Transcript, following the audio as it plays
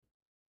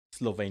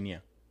Slovenia.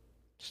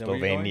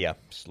 Slovenia.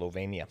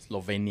 Slovenia.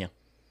 Slovenia.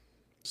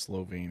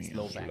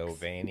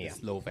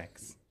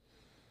 Slovaks.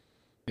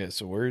 Yeah,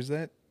 so where is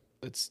that?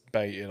 It's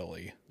by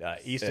Italy.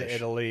 East of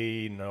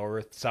Italy,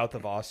 south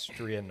of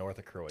Austria, north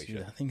of Croatia.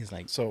 Dude, I think it's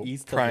like So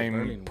east of the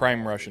Berlin prime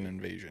Wall. Russian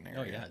invasion area.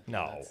 Oh yeah. dude,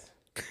 No. that's-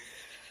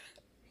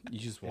 You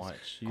just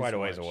watch. You Quite just a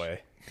ways watch.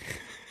 away.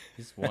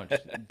 Just watch.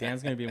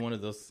 Dan's gonna be one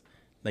of those,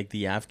 like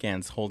the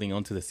Afghans holding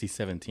on to the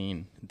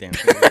C-17.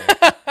 Dan's gonna be like,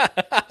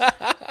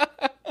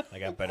 I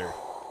got better.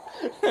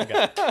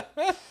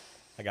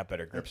 I got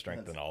better grip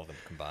strength than all of them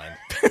combined.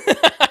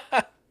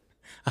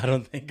 I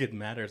don't think it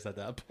matters at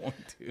that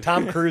point, dude.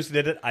 Tom Cruise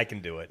did it. I can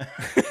do it.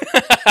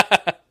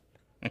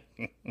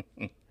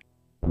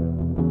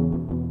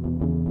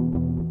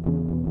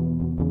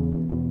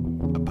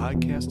 A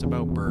podcast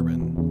about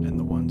bourbon and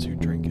the ones who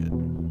drink it.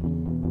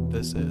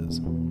 This is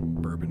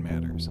Bourbon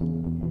Matters.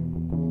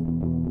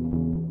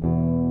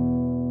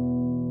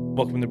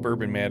 Welcome to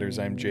Bourbon Matters.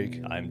 I'm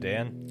Jake. I'm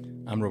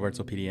Dan. I'm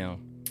Roberto PDL.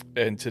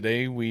 And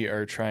today we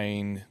are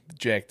trying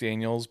Jack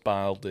Daniel's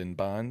Bottled in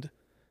Bond.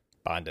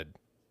 Bonded.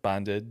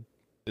 Bonded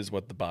is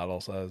what the bottle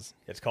says.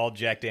 It's called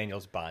Jack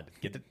Daniel's Bonded.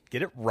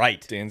 Get it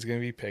right. Dan's going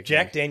to be picking.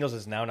 Jack Daniels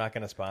is now not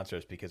going to sponsor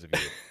us because of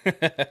you.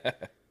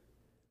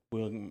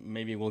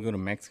 Maybe we'll go to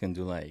Mexico and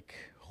do like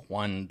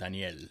Juan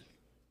Daniel,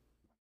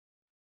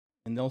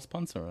 and they'll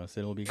sponsor us.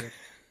 It'll be good.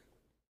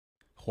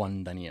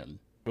 Juan Daniel.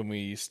 When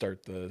we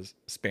start the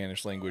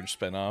Spanish language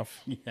spinoff.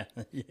 Yeah,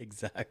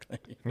 exactly.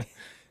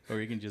 Or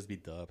you can just be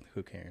dubbed.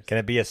 Who cares? Can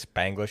it be a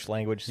Spanglish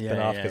language Yeah,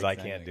 spinoff? yeah, Because I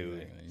exactly, can't do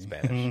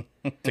exactly.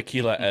 Spanish.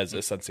 Tequila as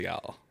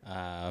Esencial.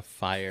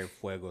 Fire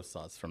Fuego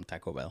sauce from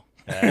Taco Bell.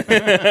 That's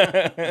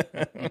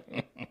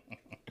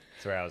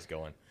where I was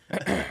going.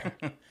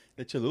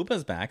 The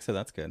chalupa's back, so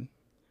that's good.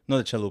 No,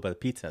 the chalupa, the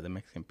pizza, the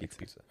Mexican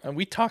pizza. And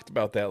we talked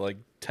about that like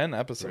 10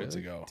 episodes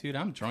ago. Dude,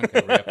 I'm drunk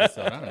every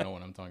episode. I don't know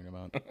what I'm talking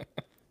about.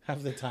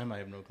 Half the time, I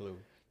have no clue.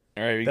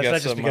 All right, we That's got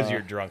not just some, because you're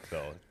drunk,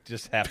 though.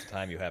 Just half the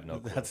time you have no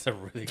clue. That's a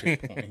really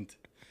good point.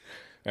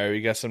 All right,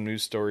 we got some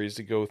news stories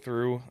to go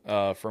through.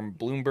 From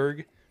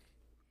Bloomberg,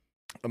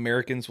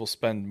 Americans will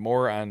spend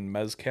more on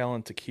mezcal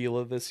and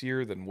tequila this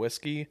year than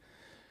whiskey.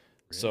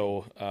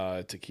 So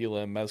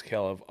tequila and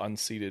mezcal have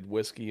unseated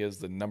whiskey as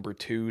the number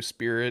 2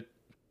 spirit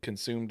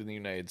consumed in the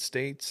United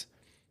States.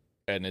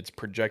 And it's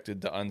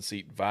projected to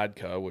unseat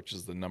vodka, which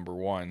is the number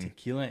 1.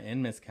 Tequila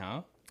and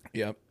mezcal?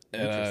 Yep.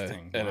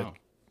 Interesting. Wow.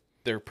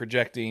 They're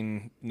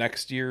projecting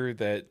next year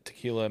that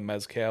tequila and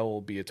mezcal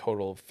will be a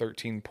total of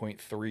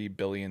 $13.3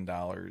 billion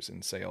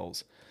in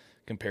sales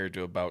compared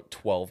to about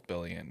 $12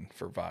 billion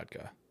for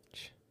vodka.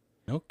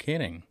 No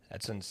kidding.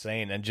 That's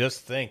insane. And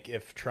just think,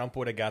 if Trump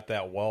would have got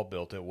that wall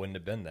built, it wouldn't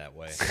have been that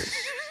way.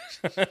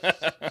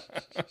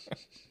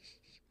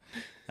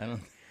 I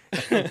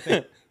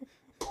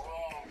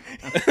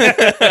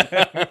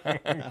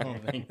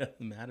don't think that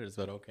matters,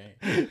 but okay.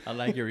 I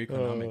like your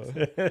economics.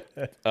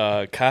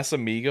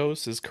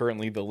 Casamigos is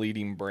currently the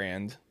leading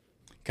brand.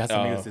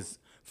 Casamigos is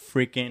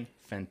freaking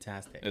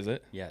fantastic. Is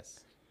it? Yes.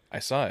 I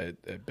saw it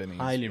at Benny's.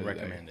 Highly the other day.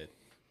 recommended.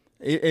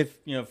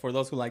 If for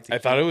those who like to I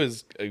thought it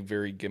was a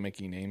very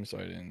gimmicky name, so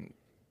I didn't.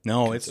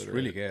 No, it's consider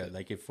really it. good.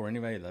 Like if for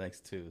anybody that likes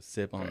to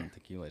sip on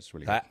tequila, it's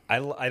really I,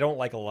 good. I don't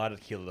like a lot of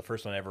tequila. The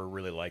first one I ever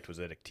really liked was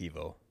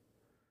Adictivo.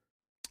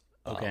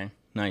 Okay.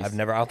 Nice. I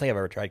don't think I've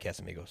ever tried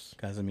Casamigos.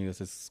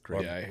 Casamigos is Or,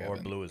 great. Yeah, I or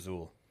haven't. Blue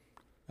Azul.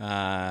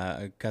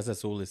 Casa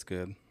Azul is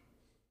good.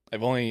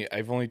 I've only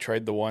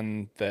tried the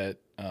one that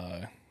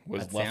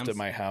was At left Sam's? at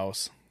my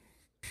house.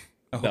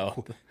 Oh,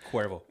 No.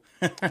 Cuervo.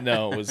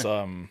 No, it was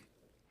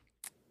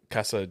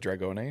Casa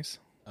Dragones,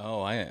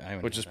 Oh, I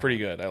haven't which had is that. pretty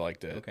good. I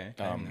liked it. Okay,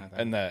 I haven't had that.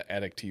 And the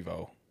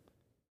Addictivo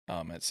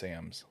at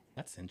Sam's.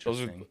 That's Those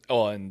are interesting.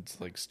 and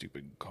like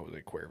stupid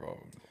like Cuervo.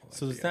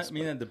 So does that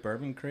mean that the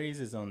bourbon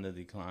craze is on the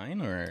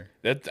decline, or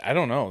that I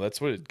don't know.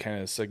 That's what it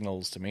kind of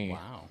signals to me.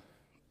 wow?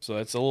 So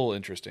that's a little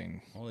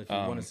interesting. Well, if you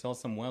want to sell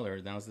some Weller,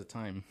 now's the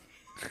time.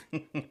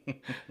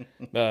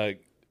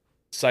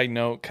 Side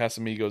note: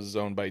 Casamigos is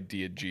owned by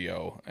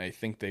Diageo. I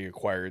think they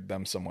acquired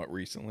them somewhat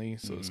recently,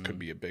 so this could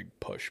be a big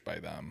push by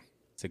them.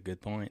 It's a good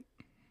point.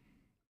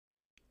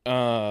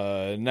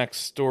 Next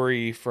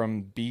story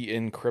from Be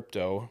In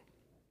Crypto.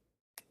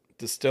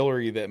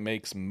 Distillery that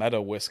makes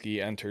meta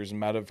whiskey enters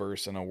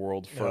metaverse in a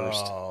world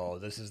first. Oh,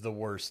 this is the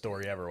worst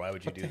story ever. Why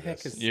would you do the heck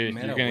this? is- You're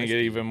Meta going to get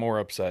whiskey. even more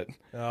upset.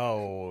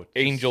 Oh,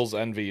 Angel's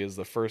Envy is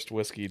the first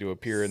whiskey to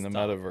appear in the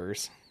Stop.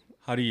 metaverse.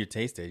 How do you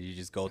taste it? You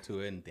just go to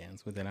it and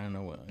dance with it. I don't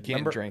know what. Can't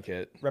Remember- drink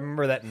it.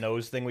 Remember that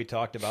nose thing we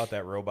talked about?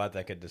 That robot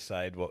that could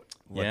decide what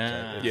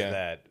Yeah. it's Yeah.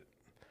 that.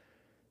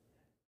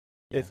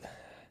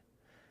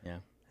 Yeah,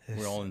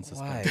 we're all in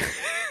Why?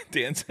 suspense.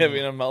 Dan's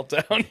having a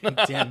meltdown.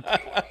 Dan,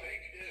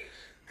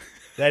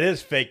 That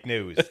is fake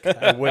news.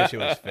 I wish it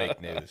was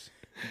fake news.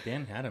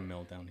 Dan had a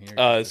meltdown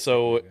here.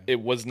 So it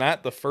was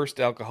not the first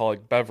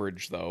alcoholic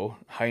beverage, though.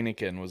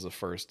 Heineken was the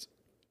first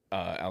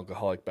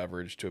alcoholic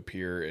beverage to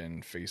appear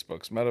in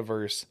Facebook's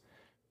metaverse.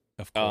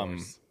 Of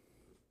course.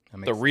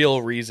 That The makes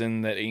real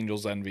reason that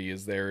Angel's Envy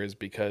is there is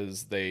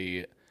because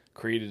they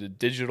created a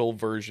digital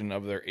version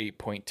of their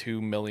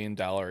 $8.2 million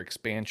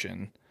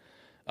expansion,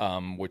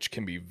 which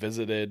can be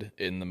visited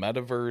in the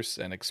metaverse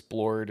and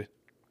explored.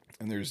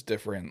 And there's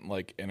different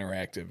like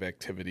interactive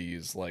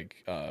activities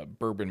like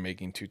bourbon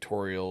making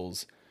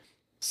tutorials,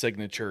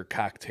 signature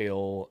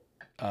cocktail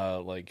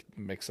like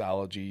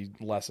mixology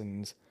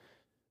lessons,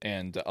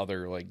 and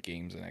other like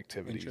games and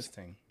activities.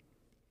 Interesting.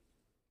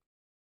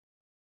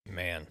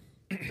 Man,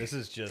 this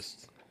is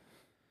just...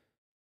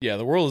 Yeah,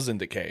 the world is in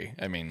decay.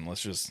 I mean,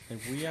 let's just...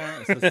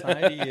 If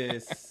society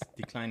is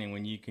declining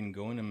when you can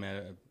go in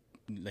a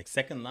like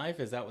Second Life,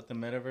 is that what the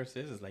metaverse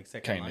is? It's like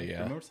Second Kinda, Life.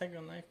 yeah. Remember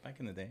Second Life back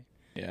in the day?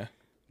 Yeah,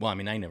 Well, I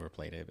mean, I never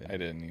played it, but I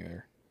didn't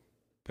either.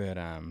 But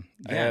I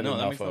yeah, had no, that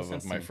enough makes no sense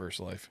of to my me. first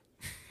life.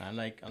 I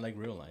like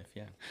real life.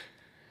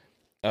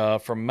 Yeah.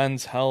 From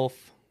Men's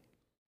Health,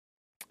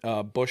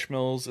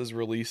 Bushmills is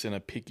releasing a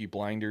Peaky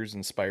Blinders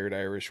inspired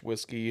Irish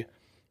whiskey.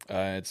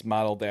 It's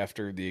modeled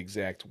after the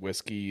exact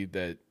whiskey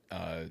that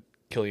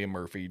Cillian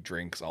Murphy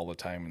drinks all the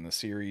time in the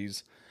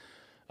series.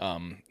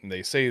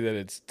 They say that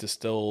it's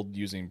distilled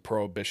using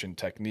prohibition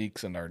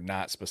techniques and are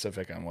not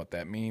specific on what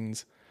that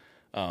means.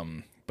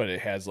 But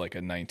it has like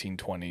a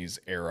 1920s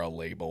era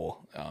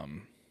label.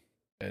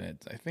 And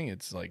I think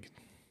it's like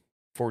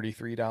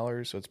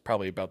 $43, so it's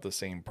probably about the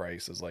same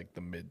price as like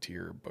the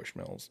mid-tier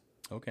Bushmills.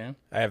 Okay.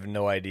 I have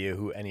no idea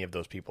who any of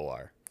those people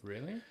are.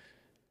 Really?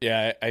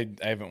 Yeah, I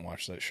haven't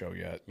watched that show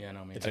yet. Yeah,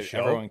 no, me. It's a too. show?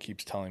 Everyone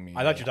keeps telling me.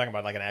 I thought you were talking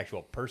about like an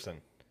actual person.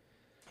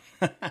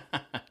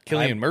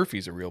 Cillian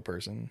Murphy's a real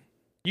person.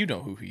 You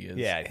know who he is.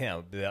 Yeah,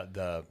 him,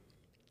 the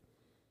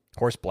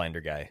horse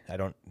blinder guy. I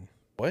don't...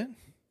 What?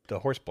 The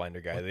horse blinder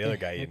guy, What the other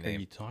guy you heck are you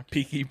named. talking?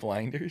 Peaky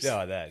Blinders?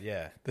 Yeah, that,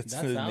 yeah. That's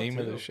That's the out name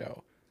of too. the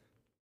show.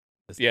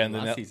 This Yeah, and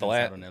last the season's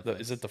out on last... Netflix.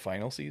 Is it the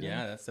final season?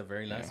 Yeah, that's the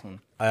very last one.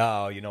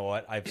 Oh, you know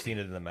what? I've seen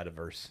it in the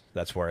metaverse.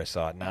 That's where I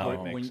saw it. Now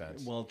it makes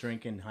sense. While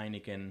drinking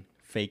Heineken,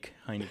 fake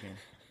Heineken.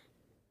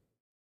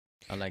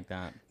 I like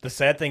that. The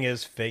sad thing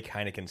is, fake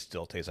Heineken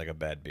still tastes like a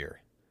bad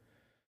beer.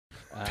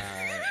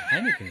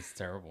 Heineken's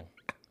terrible.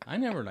 I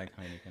never liked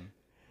Heineken.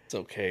 It's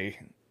okay.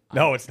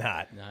 No, it's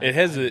not. No, It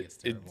has I think a... it's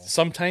terrible.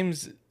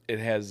 Sometimes it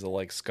has a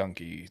like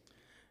skunky...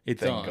 It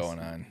thing does. going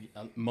on.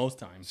 Most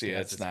times, See, it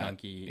has it's the not-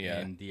 skunky, yeah.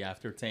 and the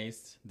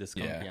aftertaste. The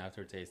skunky Yeah.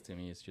 aftertaste to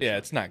me is just Yeah,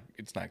 it's not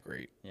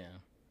great. Yeah.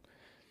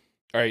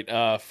 All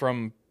right,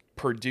 from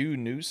Purdue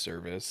News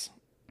Service,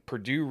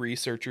 Purdue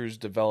researchers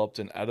developed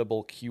an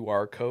edible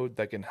QR code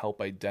that can help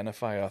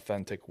identify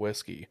authentic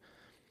whiskey.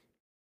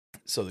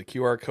 So the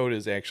QR code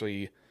is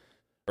actually,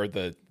 or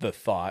the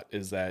thought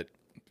is that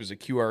there's a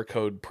QR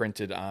code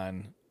printed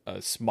on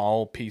a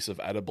small piece of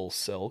edible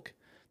silk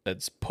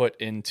that's put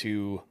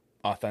into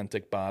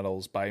authentic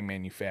bottles by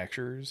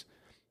manufacturers,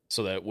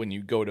 so that when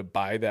you go to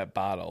buy that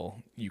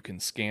bottle, you can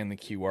scan the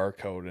QR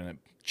code and it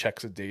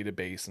checks a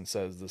database and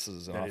says this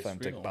is an That is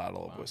authentic real.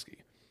 bottle of Wow. whiskey.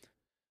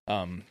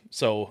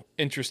 So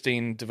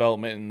interesting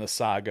development in the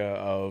saga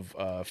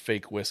of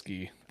fake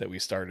whiskey that we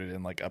started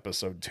in like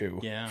episode 2.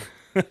 Yeah.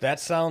 That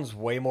sounds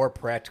way more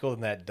practical than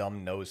that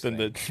dumb nose Than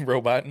thing. the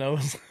robot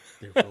nose.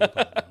 They're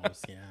robot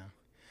nose, yeah.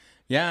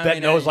 Yeah.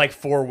 That knows like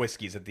 4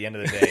 whiskeys at the end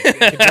of the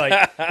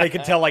day. They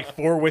could tell like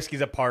 4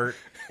 whiskeys apart,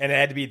 and it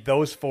had to be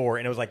those 4,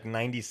 and it was like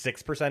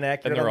 96%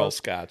 accurate. And they're on all those.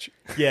 Scotch.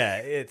 Yeah,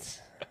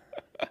 it's...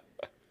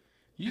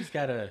 You just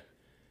gotta.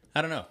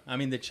 I don't know. I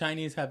mean, the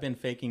Chinese have been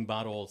faking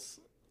bottles.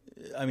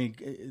 I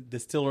mean,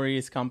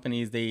 distilleries,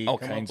 companies, they All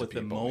come kinds up of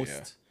with people, the most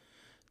yeah.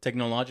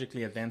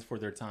 technologically advanced for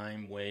their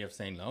time way of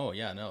saying, "Oh,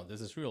 yeah, no,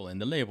 this is real,"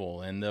 and the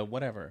label and the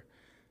whatever.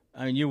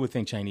 I mean, you would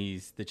think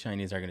the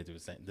Chinese are going to do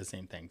the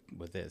same thing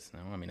with this. No,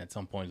 I mean, at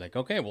some point, like,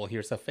 okay, well,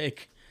 here's a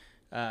fake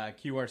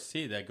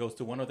QRC that goes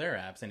to one of their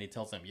apps, and he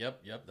tells them,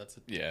 "Yep, that's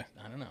it." Yeah.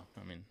 I don't know.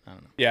 I mean, I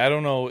don't know. Yeah, I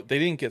don't know. They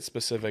didn't get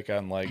specific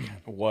on like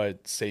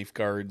what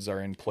safeguards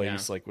are in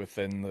place Yeah. like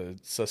within the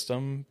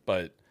system,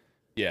 but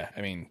yeah,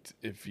 I mean,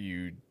 if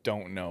you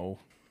don't know,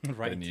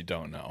 Right. then you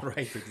don't know.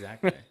 Right.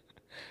 Exactly.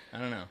 I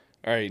don't know.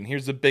 All right, and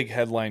here's the big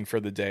headline for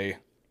the day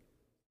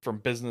from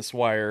Business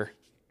Wire.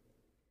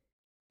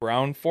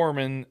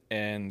 Brown-Forman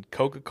and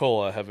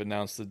Coca-Cola have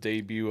announced the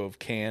debut of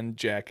canned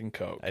Jack and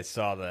Coke. I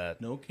saw that.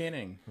 No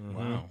kidding.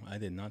 Wow, I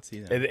did not see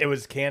that. It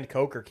was canned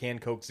Coke or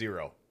canned Coke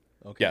Zero.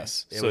 Okay.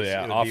 Yes. It So was- yeah,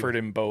 it would be- offered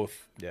in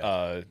both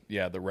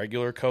Yeah. the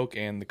regular Coke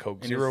and the Coke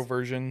And Zero it's-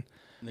 version.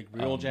 Like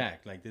real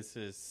Jack. Like this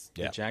is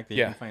Yeah. the Jack that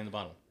Yeah. you can find in the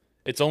bottle.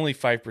 It's only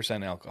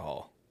 5%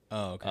 alcohol.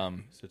 Oh,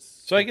 okay. So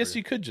So I guess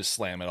you could just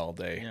slam it all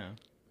day. Yeah.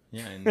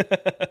 Yeah,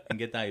 and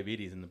get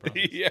diabetes in the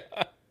process. Yeah.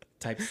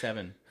 Type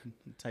 7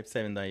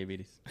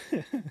 diabetes.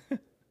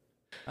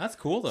 That's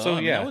cool though. So, I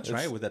mean, yeah, I would try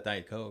it's- it with that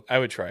Diet Coke. I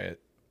would try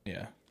it.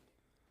 Yeah.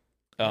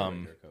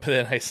 regular Coke. But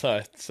then I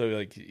saw so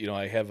like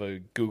I have a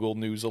Google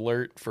News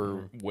alert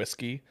for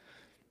whiskey,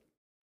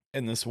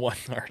 and this one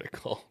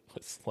article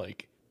was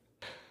like,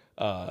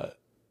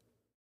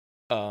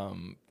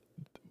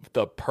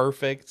 the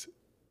perfect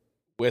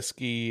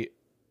whiskey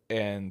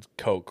and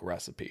Coke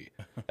recipe.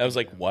 I was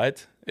like,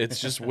 what? It's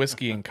just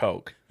whiskey and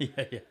Coke. Yeah.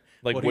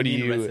 Like, what what do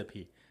mean you?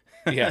 recipe?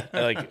 Yeah,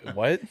 like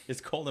what?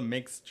 It's called a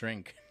mixed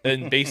drink.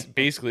 And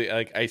basically,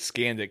 like I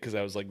scanned it because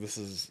I was like, this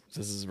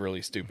is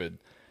really stupid.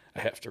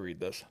 I have to read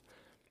this.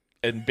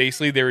 And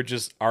basically, they were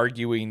just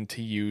arguing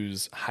to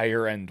use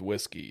higher end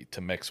whiskey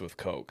to mix with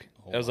Coke.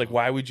 I was like,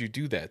 why would you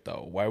do that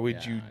though? Why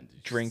would you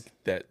drink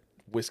that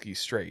whiskey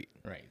straight?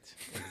 Right.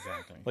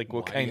 Exactly. Like,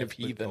 what Why kind you of have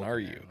to put heathen Coke are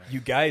in there, you? right? You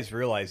guys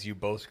realize you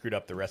both screwed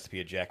up the recipe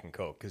of Jack and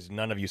Coke because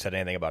none of you said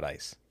anything about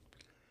ice.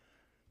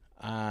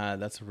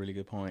 That's a really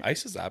good point.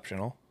 Ice is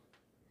optional.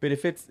 But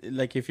if it's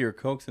like if your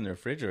Coke's in the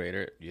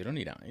refrigerator, you don't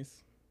need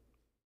ice.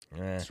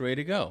 Eh. It's ready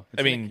to go.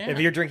 It's I in a mean, can. If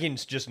you're drinking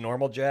just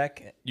normal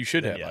Jack, You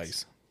should then have yes,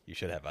 ice. You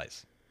should have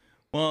ice.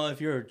 well, if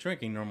you're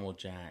drinking normal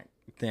Jack,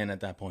 then at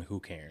that point, who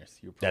cares?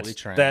 You're probably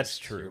That's- trashed. that's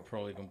true. You're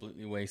probably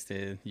completely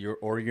wasted.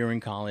 You're in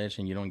college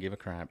and you don't give a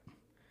crap,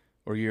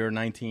 or you're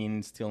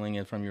 19 stealing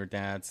it from your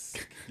dad's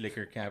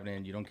liquor cabinet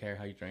and you don't care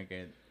how you drink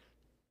it.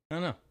 I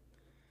don't know.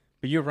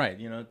 But you're right.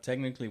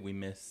 Technically, we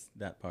missed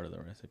that part of the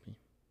recipe.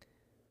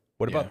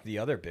 What Yeah. about the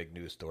other big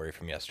news story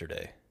from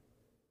yesterday?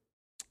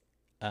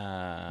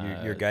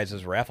 Uh, Your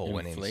guys' raffle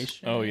winnings.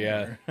 inflation. Oh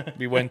yeah, or-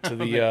 we went to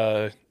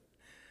the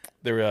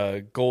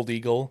Gold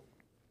Eagle,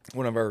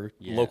 one of our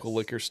local Yes.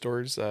 liquor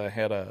stores.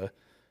 Had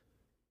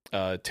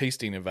a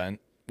tasting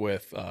event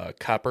with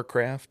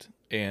Coppercraft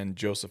and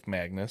Joseph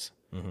Magnus.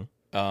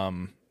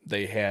 Mhm.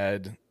 They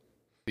had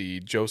the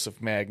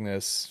Joseph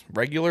Magnus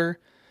regular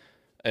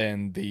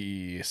and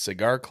the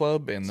Cigar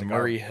Club and the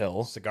Murray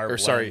Hill. Cigar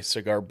Sorry, Blend.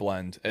 Cigar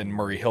Blend and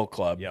Murray Hill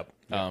Club. Yep.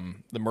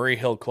 The Murray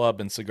Hill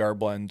Club and Cigar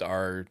Blend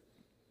are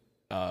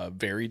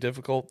very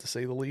difficult, to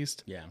say the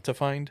least, Yeah. to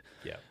find.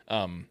 Yeah.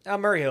 Um,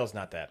 Murray Hill's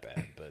not that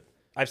bad, but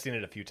I've seen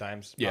it a few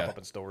times Yeah. pop up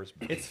in stores.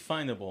 It's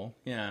findable,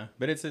 yeah,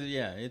 but it's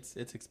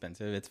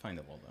expensive. It's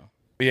findable though.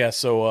 But yeah,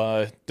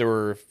 so there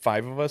were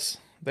 5 of us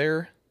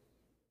there,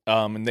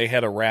 and they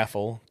had a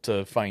raffle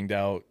to find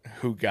out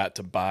who got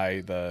to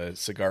buy the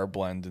Cigar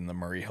Blend in the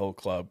Murray Hill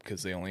Club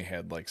because they only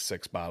had like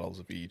 6 bottles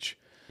of each.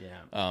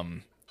 Yeah,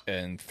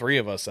 And 3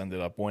 of us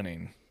ended up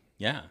winning.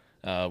 yeah,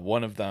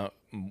 One of them,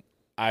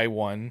 I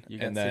won, You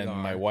got and then Cigar.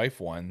 my wife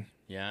won.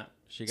 yeah.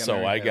 She got So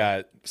Murray I Hill,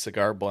 got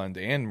Cigar Blend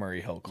and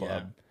Murray Hill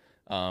Club.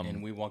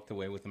 and we walked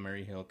away with the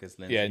Murray Hill because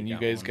Yeah, and you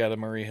guys one. got a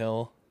Murray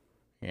Hill,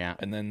 yeah,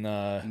 and then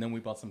and then we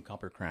bought some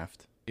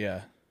Coppercraft,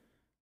 yeah,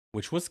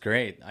 which was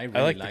great. I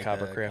really like the liked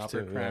Coppercraft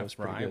too. Yeah, it was Coppercraft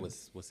pretty rye good.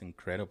 was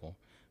incredible.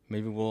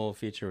 Maybe we'll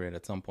feature it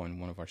at some point in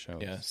one of our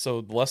shows. yeah.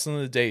 So the lesson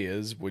of the day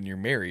is when you're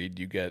married,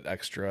 you get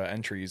extra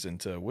entries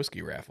into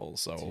whiskey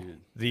raffles. So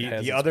Dude, The It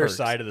has the its other perks.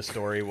 side of the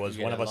story was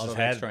you one get of a us lot has of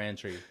had extra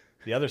entry.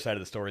 the other side of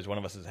the story is one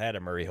of us has had a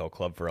Murray Hill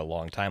Club for a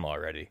long time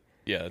already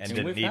yeah, and it's,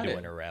 didn't we've need had to it.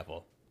 win a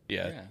raffle.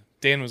 yeah. Yeah.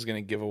 Dan was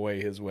gonna give away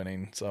his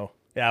winning, so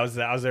Yeah, I was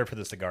there for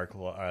the cigar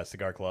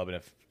club, and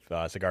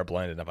if Cigar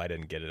Blend, and if I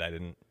didn't get it, I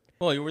didn't.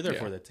 Well, you were there Yeah.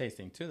 for the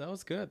tasting too. That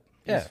was good.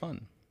 It Yeah. was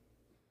fun.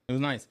 It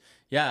was nice.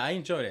 Yeah, I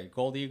enjoyed it.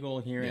 Gold Eagle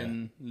here Yeah.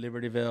 in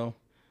Libertyville,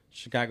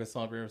 Chicago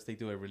Sawbeers, they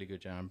do a really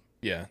good job.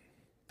 yeah.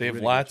 They have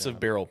Really good lots of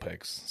job. barrel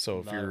picks. So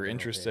if Lot of you're barrel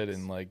interested picks.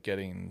 in like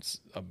getting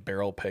a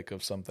barrel pick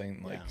of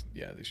something, like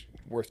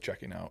worth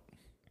checking out.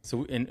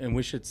 So and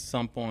we should at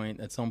some point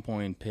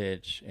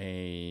pitch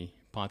a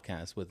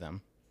podcast with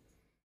them.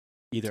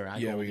 Either at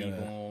Yeah, Gold we gotta-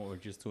 Eagle or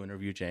just to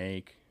interview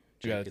Jake.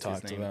 You gotta Jake is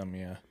talk his to name. them,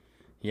 yeah.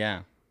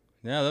 Yeah.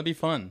 Yeah, that'd be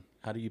fun.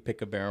 How do you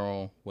pick a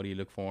barrel? What do you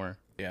look for?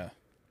 Yeah.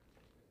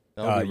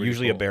 That would be really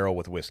Usually a cool. barrel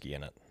with whiskey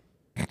in it.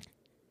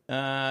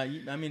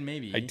 I mean,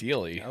 maybe.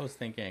 Ideally. I was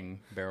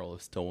thinking barrel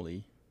of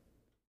Stoli,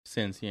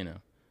 since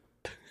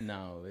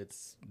now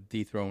it's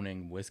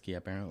dethroning whiskey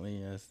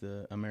apparently as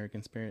the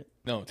American spirit.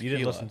 No, You tequila.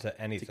 didn't listen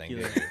to anything,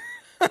 Tequila. did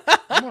you?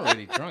 I'm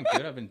already drunk,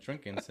 dude. I've been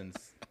drinking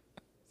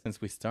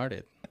since we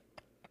started.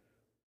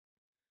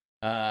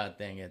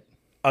 Dang it.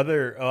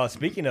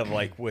 Speaking of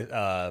like with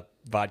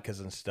vodkas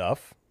and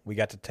stuff, we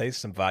got to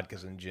taste some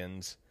vodkas and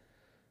gins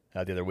the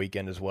other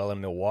weekend as well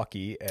in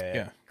Milwaukee at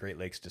Yeah. Great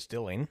Lakes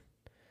Distilling,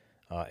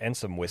 and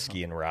some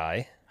whiskey and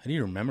rye. How do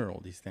you remember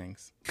all these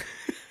things?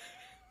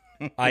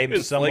 I'm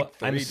was like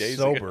 3 I'm days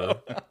sober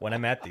ago. when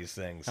I'm at these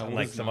things, I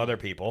unlike was some not. other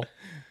people.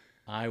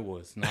 I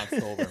was not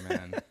sober,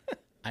 man.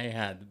 I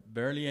had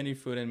barely any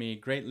food in me.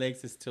 Great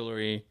Lakes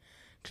Distillery,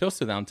 close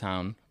to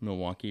downtown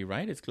Milwaukee,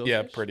 right? It's close.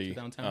 Yeah, to pretty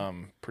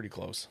downtown. pretty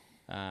close.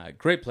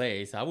 Great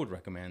place. I would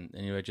recommend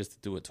anyway just to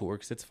do a tour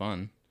because it's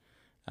fun.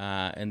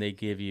 And they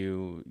give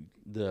you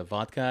the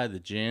vodka, the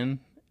gin,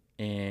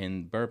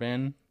 and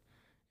bourbon,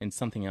 and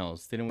something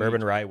else. Didn't we?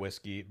 Bourbon, rye,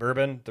 whiskey.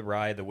 Bourbon, the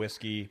rye, the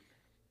whiskey,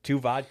 2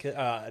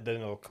 vodka, the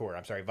liqueur.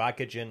 I'm sorry,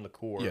 vodka, gin,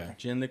 liqueur. Yeah.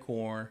 Gin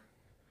liqueur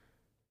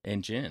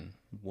and gin.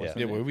 wasn't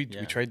Yeah, it? well, we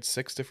tried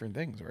 6 different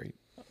things, right?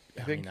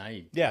 I think.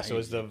 Yeah, so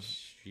it's the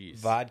jeez.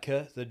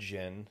 vodka, the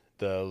gin,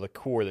 the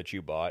liqueur that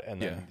you bought,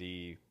 and then Yeah.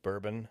 the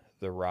bourbon,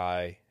 the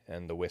rye,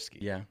 and the whiskey.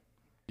 Yeah,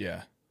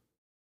 Yeah.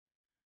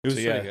 it was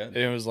So, pretty yeah, good.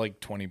 it was like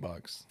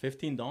 $20.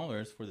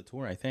 $15 for the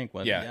tour, I think.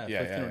 Was Yeah, yeah,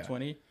 15 or yeah.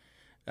 20.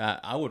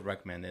 I would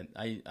recommend it.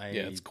 I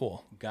Yeah, it's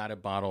cool. got a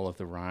bottle of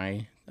the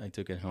rye. I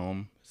took it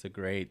home. It's a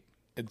great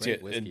It's Great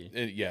yeah,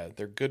 whiskey. Yeah,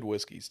 they're good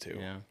whiskeys too.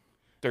 yeah.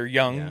 They're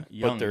young, Yeah,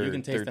 but you they're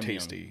can taste them young.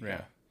 tasty.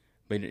 Yeah.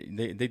 but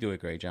they do a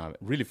great job.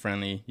 Really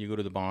friendly. You go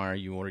to the bar,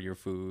 you order your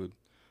food.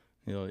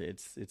 You know,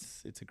 it's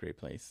a great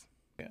place.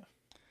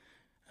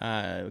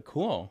 Yeah.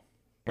 Cool.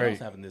 What Right. else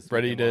happened this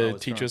Ready weekend while I to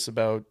was teach drunk? us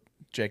about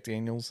Jack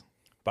Daniels?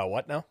 About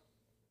what now?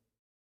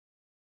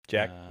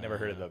 Jack, never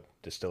heard of the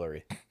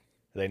distillery. Are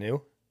they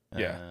new?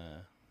 Yeah.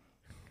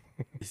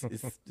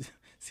 Is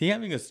he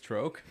having a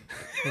stroke?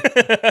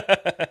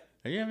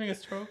 Are you having a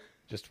stroke?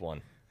 Just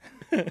one.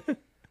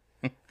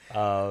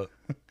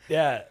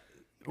 Yeah,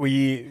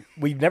 we've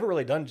never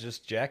really done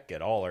just Jack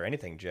at all or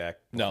anything Jack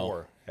No.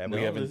 before. have We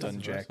we? No, haven't this is done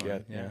the Jack first one.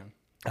 yet, Yeah.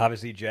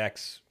 Obviously,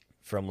 Jack's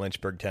from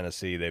Lynchburg,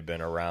 Tennessee. They've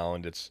been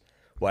around. It's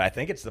I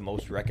think it's the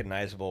most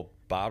recognizable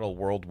bottle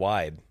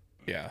worldwide,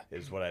 Yeah.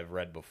 is what I've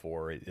read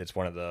before. It's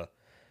one of the,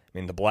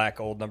 the black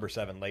old number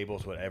 7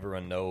 labels, what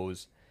everyone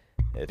knows.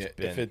 It's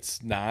been, If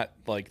it's not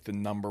like the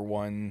number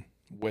one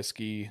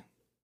whiskey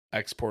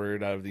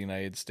exported out of the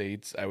United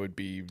States, I would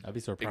be I'd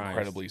be surprised.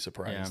 incredibly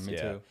surprised. Me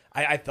too.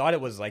 I thought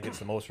it was like it's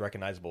the most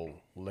recognizable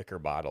liquor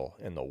bottle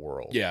in the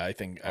world. Yeah, I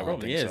think I would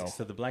Probably think is. so.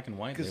 So the black and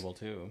white label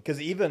too.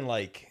 Because even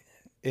like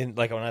when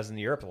I was in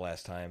Europe the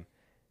last time,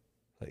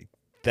 like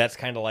that's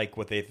kind of like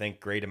what they think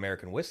great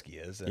American whiskey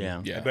is.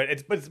 And, Yeah. But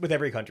it's with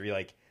every country.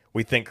 Like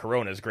we think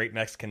Corona is great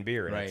Mexican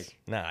beer, and it's Right.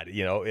 not.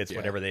 It's Yeah.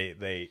 whatever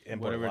they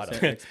import Whatever a lot it's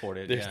of.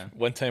 exported. There's Yeah.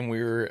 one time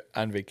we were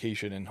on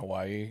vacation in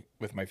Hawaii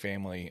with my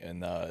family,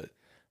 and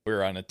we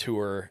were on a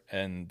tour,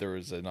 and there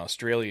was an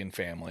Australian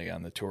family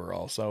on the tour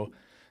also,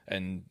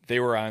 and they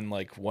were on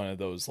like one of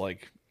those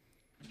like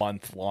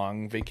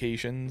month-long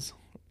vacations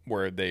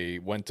where they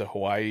went to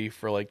Hawaii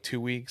for like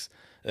 2 weeks,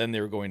 and then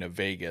they were going to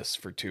Vegas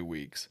for 2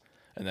 weeks,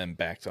 and then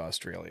back to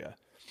Australia.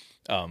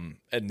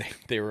 And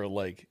they were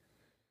like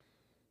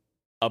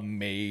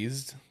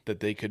amazed that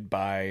they could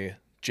buy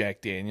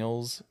Jack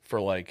Daniels for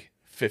like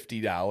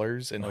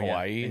 $50 in Oh, yeah.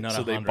 Hawaii, And not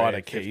so they 100, bought a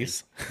 50.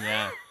 case.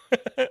 Yeah.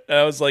 And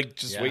I was like,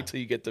 just Yeah. wait till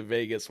you get to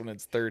Vegas when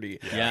it's 30.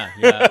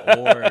 Yeah.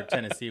 Or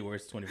Tennessee where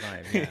it's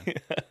 25. Yeah.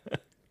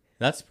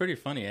 That's pretty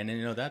funny. And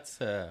that's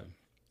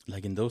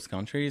like in those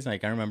countries,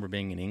 like I remember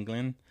being in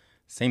England,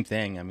 same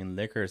thing. I mean,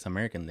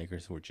 American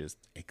liquors were just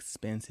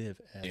expensive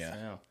as Yeah.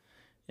 hell.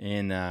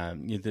 And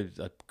there's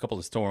a couple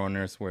of store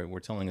owners were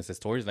telling us the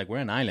stories. Like, we're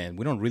an island.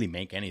 We don't really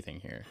make anything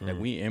here. Like,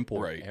 we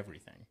import Right.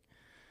 everything.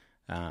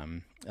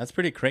 That's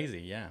pretty crazy.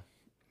 Yeah.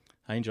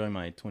 I enjoy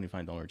my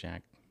 $25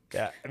 Jack.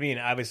 Yeah,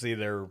 obviously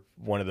they're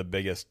one of the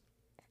biggest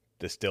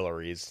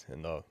distilleries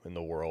in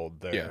the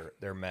world.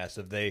 They're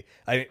massive.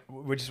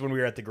 Which is when we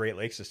were at the Great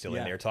Lakes Distillery,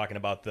 Yeah. and they were talking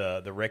about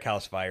the Rick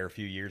House fire a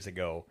few years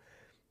ago,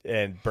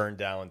 and burned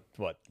down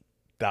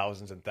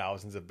thousands and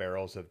thousands of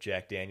barrels of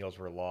Jack Daniels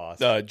were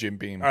lost. Jim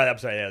Beam. All right, I'm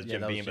sorry, yeah, it was Yeah,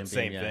 Jim that was Beam, Jim but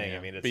same Beam, thing.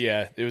 yeah. It's, But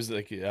yeah, it was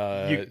like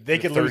they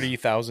could lose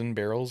 30,000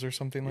 barrels or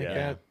something like yeah.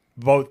 that.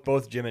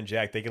 Both Jim and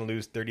Jack, they can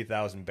lose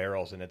 30,000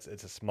 barrels, and it's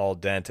a small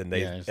dent. And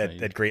they Yeah, it's at,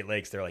 like- at Great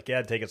Lakes, they're like, yeah,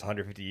 it'd take us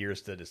 150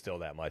 years to distill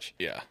that much.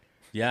 Yeah.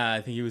 Yeah,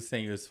 I think he was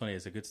saying it was funny.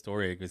 It's a good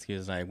story because he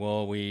was like,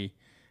 well,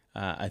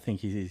 I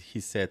think he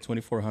said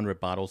 2,400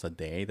 bottles a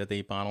day that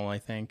they bottle, I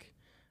think,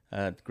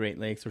 at Great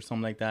Lakes or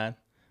something like that.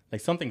 Like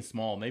something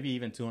small, maybe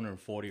even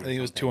 240 or I think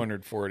it was something.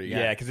 240.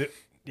 Yeah, because it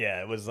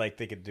was like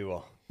they could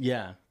do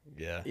Yeah.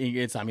 yeah.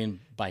 It's,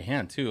 by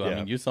hand too. Yeah. I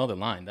mean, you saw the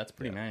line. That's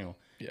pretty manual.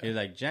 Yeah. It's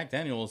like Jack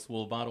Daniels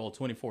will bottle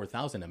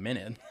 24,000 a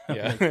minute.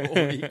 Yeah. Like,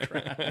 holy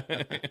crap.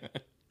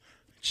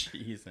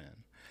 Jeez,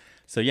 man.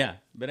 So, yeah.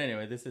 But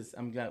anyway,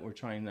 I'm glad we're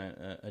trying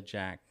a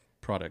Jack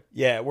product.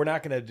 Yeah, we're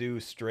not going to do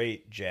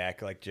straight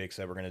Jack. Like Jake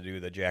said, we're going to do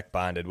the Jack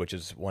Bonded, which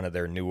is one of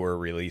their newer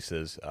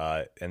releases.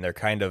 And they're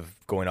kind of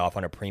going off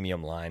on a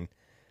premium line,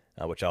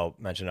 which I'll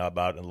mention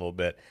about in a little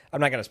bit.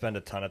 I'm not going to spend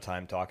a ton of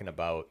time talking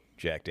about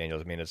Jack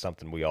Daniels. It's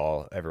something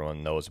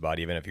everyone knows about.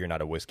 Even if you're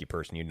not a whiskey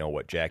person, you know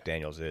what Jack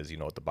Daniels is. You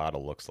know what the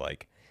bottle looks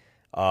like.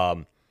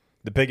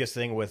 The biggest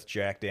thing with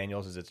Jack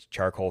Daniels is it's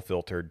charcoal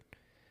filtered.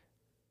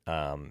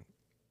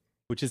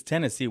 Which is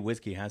Tennessee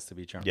whiskey has to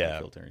be charcoal Yeah.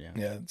 filter. Yeah.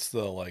 Yeah, it's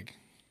the like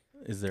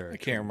Is there? I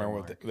can't remember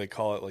what they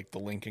call it, like the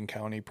Lincoln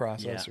County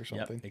process or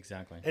something. Yep,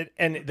 exactly.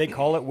 And they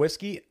call it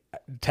whiskey.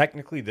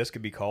 Technically, this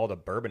could be called a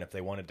bourbon if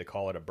they wanted to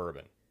call it a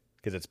bourbon,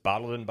 because it's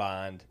bottled in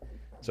bond.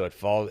 So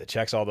it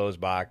checks all those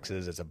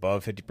boxes. It's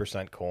above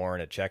 50%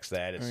 corn. It checks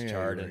that. It's Oh, yeah,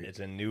 charred. you're right. It's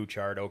in new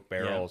charred oak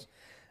barrels.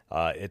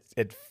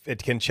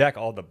 It can check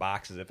all the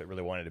boxes if it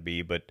really wanted to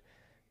be, but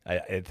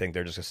I think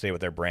they're just gonna stay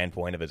with their brand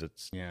point of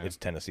it's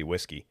Tennessee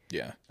whiskey,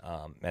 Yeah.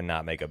 and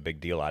not make a big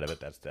deal out of it.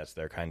 That's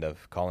their kind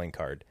of calling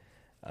card.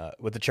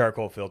 With the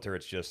charcoal filter,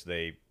 it's just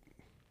they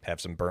have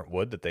some burnt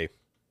wood that they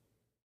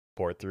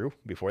pour it through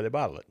before they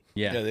bottle it.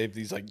 Yeah. Yeah, they have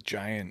these like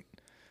giant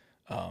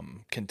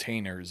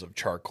containers of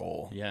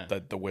charcoal Yeah.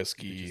 that the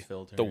whiskey, just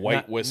filter the it. white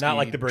Not whiskey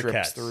like the drips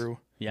briquettes. through.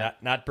 Yeah.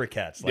 Not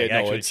briquettes. Like Yeah, no,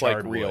 actually it's like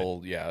charred wood.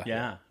 real. Yeah.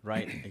 Yeah.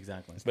 Right.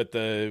 Exactly. But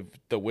the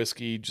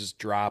whiskey just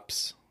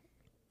drops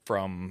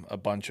from a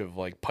bunch of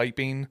like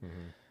piping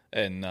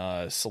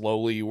and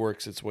slowly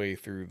works its way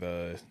through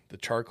the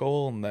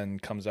charcoal and then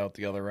comes out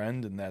the other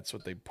end, and that's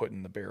what they put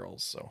in the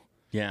barrels. So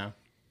Yeah.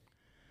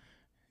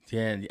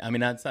 Yeah.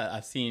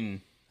 I've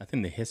seen. I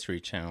think the History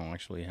Channel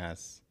actually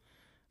has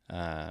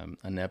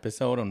an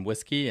episode on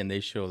whiskey, and they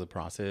show the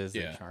process,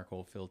 Yeah. the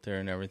charcoal filter,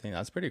 and everything.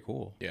 That's pretty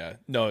cool. Yeah.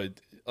 No,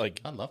 like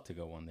I'd love to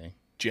go one day.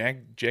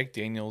 Jack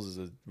Daniels is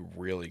a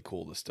really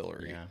cool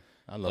distillery. Yeah,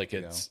 I'd love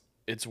to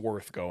it's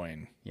worth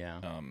going.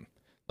 Yeah.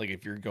 Like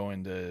if you're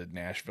going to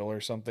Nashville or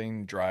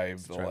something,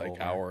 drive the drive like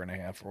over. hour and a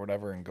half or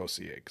whatever and go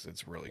see it because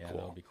it's really Yeah, that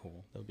cool. would be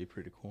cool. That would be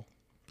pretty cool.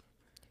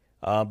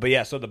 But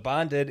yeah, so the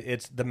bonded,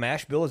 the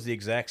mash bill is the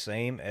exact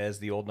same as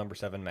the old number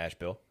 7 mash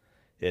bill.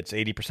 It's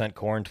 80%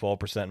 corn,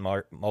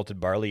 12% malted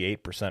barley,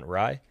 8%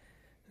 rye.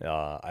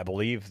 I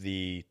believe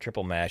the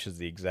triple mash is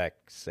the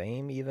exact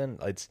same. Even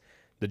it's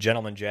the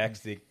Gentleman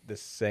Jack's the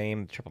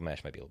same. Triple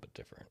mash might be a little bit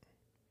different.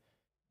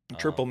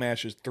 Triple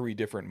mash is 3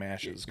 different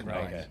mashes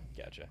combined. Okay,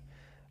 gotcha.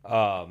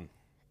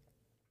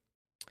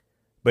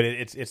 But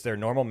it's their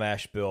normal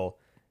mash bill.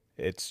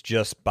 It's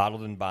just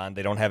bottled in bond.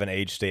 They don't have an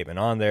age statement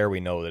on there. We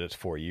know that it's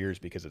 4 years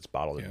because it's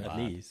bottled in Yeah. At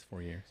bond. least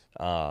 4 years.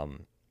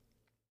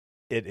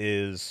 It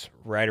is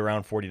right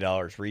around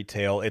 $40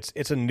 retail.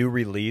 It's a new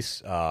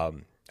release.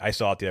 I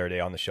saw it the other day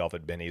on the shelf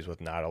at Benny's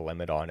with not a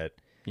limit on it.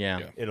 Yeah.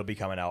 Yeah. It'll be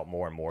coming out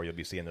more and more. You'll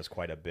be seeing this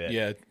quite a bit.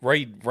 Yeah,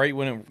 right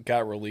when it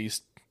got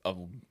released,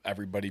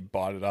 everybody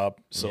bought it up,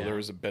 so Yeah. there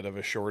was a bit of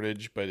a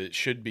shortage. But it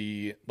should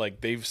be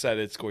like they've said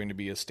it's going to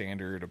be a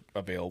standard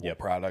available Yep.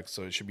 product,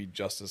 so it should be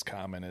just as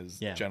common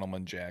as Yeah.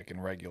 Gentleman Jack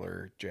and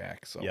regular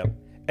Jack. So Yep.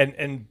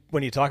 And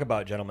when you talk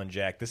about Gentleman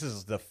Jack, this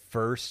is the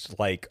first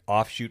like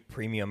offshoot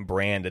premium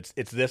brand. It's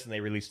this, and they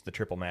released the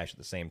triple mash at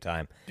the same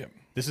time. Yep.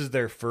 This is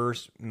their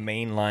first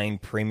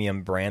mainline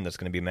premium brand that's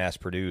going to be mass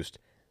produced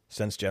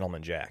since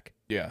Gentleman Jack.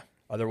 yeah,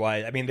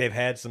 Otherwise, I mean, they've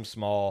had some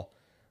small,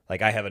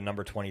 like I have a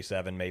number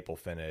 27 maple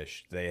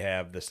finish. They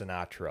have the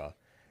Sinatra.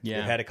 Yeah.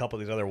 They've had a couple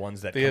of these other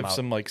ones that they come have out.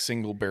 some like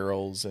single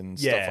barrels and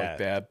stuff Yeah. like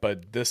that.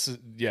 But this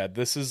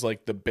is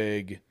like the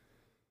big,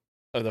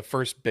 the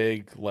first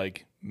big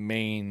like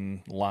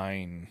main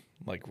line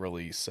like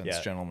release since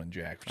Yeah. Gentleman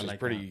Jack, which I is like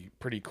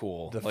pretty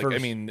cool. The Like I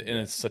first- mean, and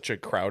it's such a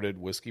crowded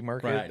whiskey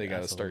market, Right, they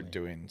got to start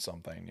absolutely. doing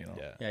something, you know.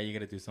 Yeah. Yeah, you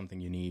got to do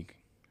something unique.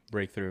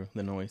 Break through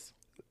the noise.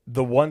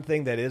 The one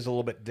thing that is a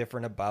little bit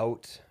different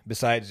about,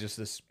 besides just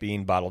this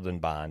being bottled in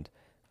bond,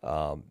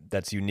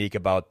 that's unique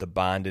about the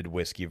bonded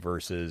whiskey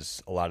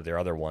versus a lot of their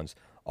other ones.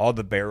 All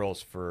the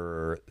barrels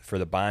for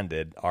the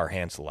bonded are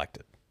hand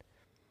selected.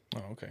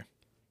 Oh, okay.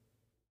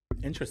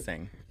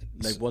 Interesting.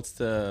 Like, what's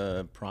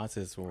the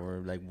process,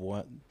 or like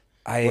what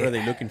are I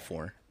they looking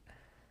for?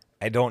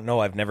 I don't know.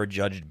 I've never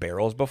judged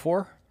barrels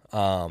before.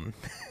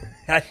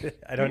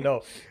 I don't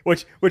know,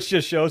 which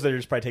just shows that they're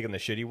just probably taking the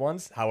shitty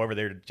ones. However,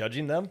 they're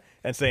judging them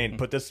and saying,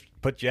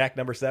 put Jack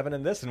number 7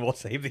 in this, and we'll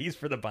save these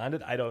for the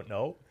bonded. I don't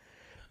know.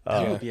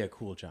 That would be a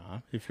cool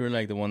job if you're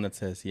like the one that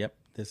says, "Yep,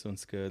 this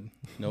one's good."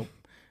 Nope,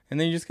 and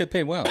then you just get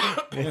paid well.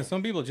 You know,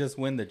 some people just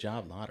win the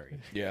job lottery.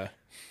 Yeah.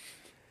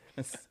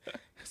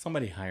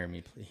 Somebody hire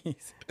me,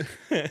 please.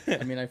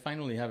 I mean, I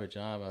finally have a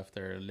job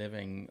after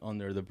living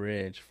under the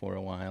bridge for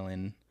a while,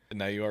 and And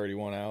now you already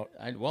want out.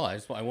 I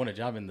want a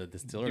job in the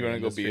distillery. You want to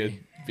go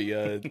industry. be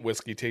a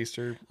whiskey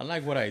taster? I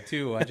like what I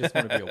do. I just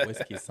want to be a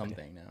whiskey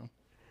something now.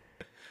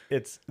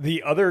 It's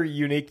the other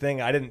unique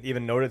thing. I didn't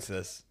even notice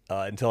this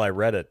until I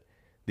read it.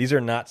 These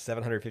are not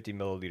 750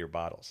 milliliter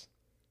bottles.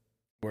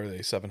 Where are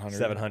they? 700.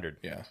 700.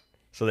 Yeah.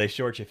 So they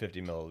short you 50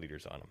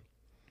 milliliters on them.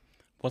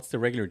 What's the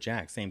regular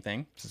Jack? Same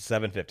thing. So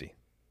 750.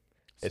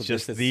 It's So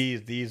just this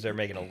is- these are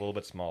making it a little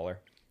bit smaller.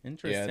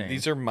 Interesting. Yeah.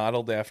 These are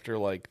modeled after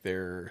like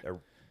their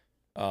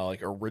like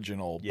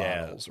original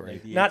Yeah, bottles, right?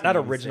 like the Not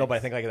 1896. original, but I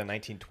think like in the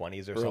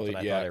 1920s or early, something.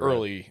 I yeah, thought I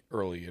read.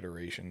 early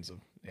iterations of.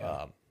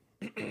 Yeah.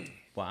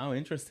 Wow,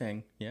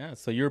 interesting. Yeah,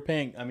 so you're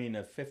paying, I mean,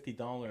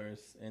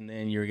 $50, and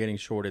then you're getting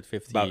shorted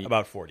 50.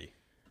 About 40.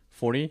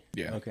 40?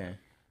 Yeah. Okay.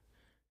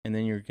 And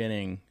then you're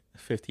getting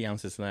 50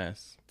 ounces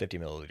less, 50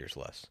 milliliters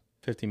less.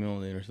 50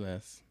 milliliters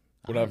less.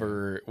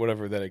 whatever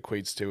that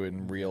equates to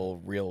in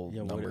real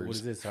Yeah, numbers. what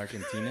is this,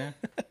 Argentina?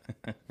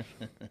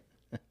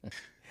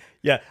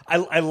 Yeah,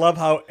 I love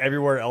how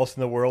everywhere else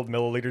in the world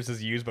milliliters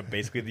is used, but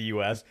basically the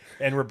U.S.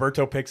 And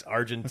Roberto picks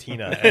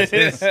Argentina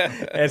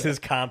as his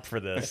comp for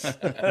this.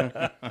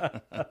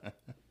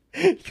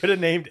 Could have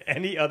named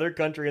any other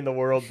country in the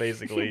world,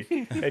 basically,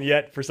 and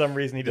yet for some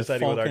reason he The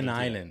decided to go with Falkland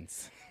Argentina.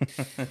 Islands.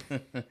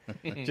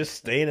 Just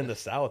staying in the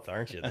South,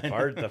 aren't you?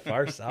 The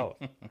far South.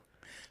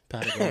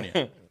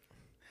 Patagonia.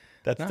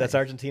 That's Nice.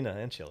 Argentina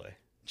and Chile.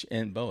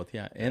 And both,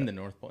 yeah. And the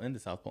North Pole and the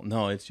South Pole.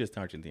 No, it's just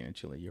Argentina and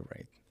Chile. You're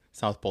right.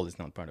 South Pole is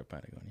not part of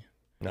Patagonia.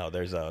 No,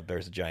 there's a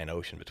giant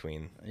ocean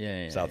between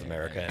Yeah, South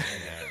America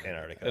and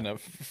Antarctica. in a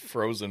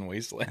frozen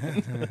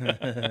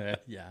wasteland.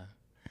 Yeah.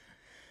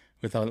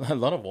 With a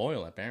lot of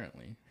oil,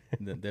 apparently.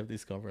 They've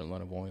discovered a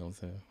lot of oil,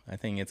 so I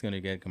think it's going to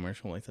get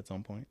commercialized at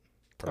some point.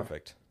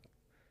 Perfect.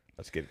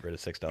 Let's get rid of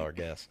 $6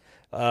 gas.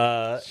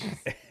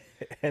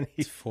 And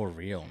It's for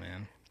real,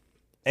 man.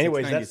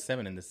 anyways, that's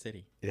 $6.97 in the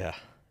city. yeah.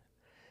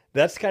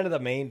 That's kind of the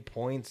main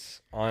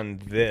points on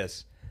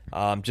this.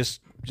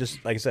 Just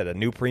like I said, a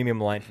new premium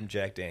line from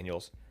Jack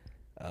Daniels.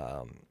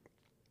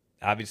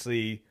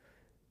 Obviously,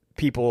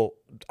 people,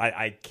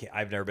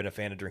 I've never been a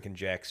fan of drinking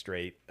Jack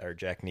straight or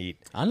Jack neat.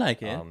 I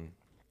like it.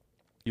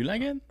 You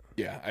like it?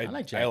 Yeah, I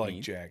like Jack. Jack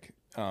neat. Jack.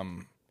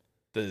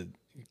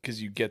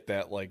 Because you get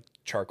that like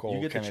charcoal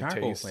You get the kind of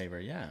charcoal taste. flavor,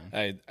 yeah.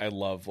 I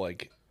love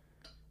like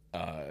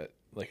a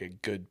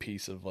good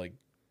piece of like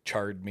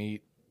charred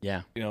meat.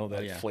 Yeah, You know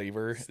that yeah.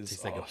 flavor is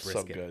tastes like a so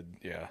brisket. good.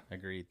 Yeah.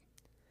 agreed.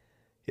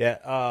 Yeah.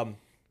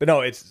 But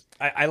no,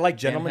 I like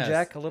Gentleman Dan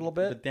has- Jack a little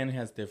bit. But Dan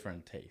has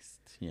different taste.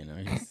 You know,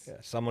 he's, Yeah,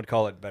 some would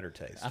call it better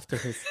taste. after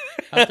his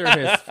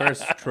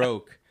first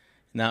stroke,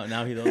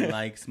 now he doesn't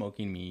like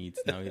smoking meats.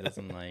 Now he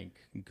doesn't like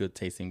good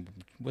tasting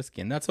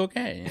whiskey, and that's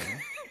okay.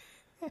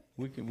 You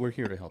know? We're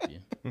here to help you.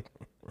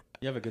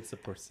 You have a good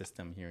support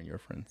system here in your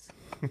friends.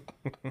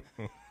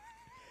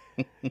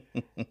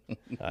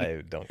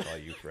 I don't call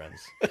you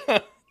friends.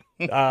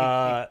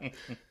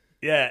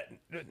 Yeah,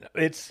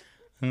 it's.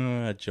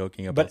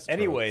 Joking about. But strokes.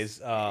 anyways,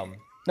 no,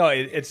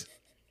 it's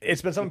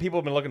been something people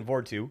have been looking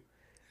forward to.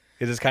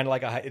 Is it's kind of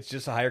like it's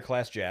just a higher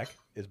class Jack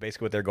is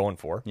basically what they're going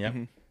for. yeah.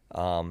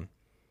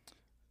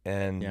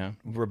 And Yeah.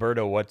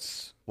 Roberto,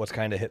 what's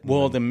kind of hitting?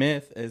 Well, them? the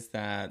myth is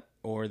that,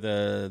 or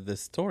the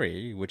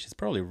story, which is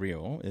probably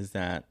real, is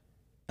that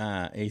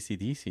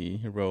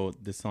AC/DC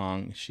wrote the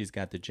song "She's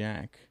Got the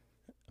Jack"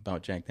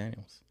 about Jack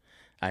Daniels.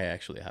 I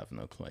actually have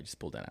no clue. I just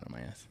pulled that out of my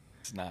ass.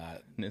 It's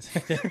not.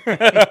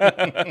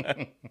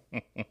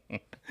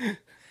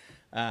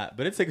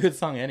 But it's a good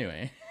song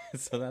anyway.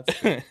 So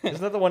that's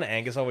Isn't that the one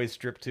Angus always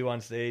stripped to on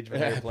stage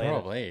when they were playing? it?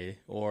 probably.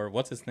 Or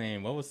what's his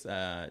name? What was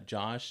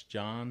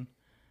John?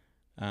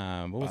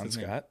 What was Bon his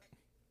name? Scott.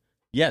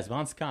 Yes,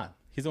 Bon Scott.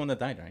 He's the one that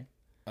died, right?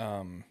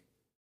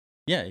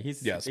 Yeah,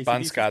 he's Yes, AC/DC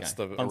Bon Scott's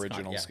guy. the Bon Scott,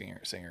 original yeah.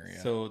 singer.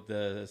 Yeah. So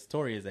the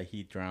story is that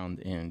he drowned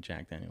in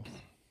Jack Daniels.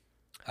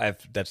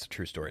 That's a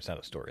true story. It's not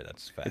a story.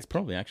 That's fact. It's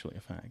probably actually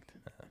a fact.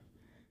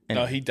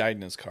 No, he died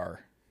in his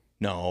car.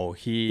 No,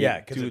 he Yeah,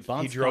 because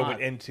Bon he drove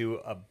Scott- it into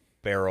a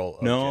barrel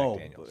of No,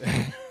 Jack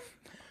Daniels.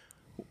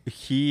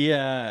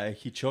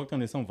 he choked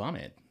on his own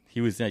vomit. He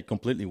was like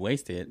completely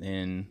wasted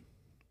and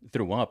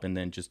threw up, and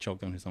then just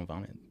choked on his own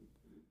vomit.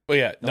 Oh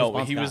yeah, was no,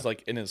 Bon he was Scott.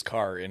 like in his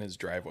car in his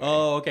driveway.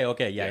 Oh,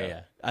 okay, yeah.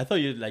 Yeah. I thought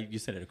you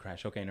said it a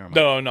crash. Okay, never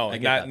mind. No, I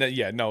get not that.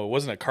 yeah, no, it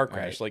wasn't a car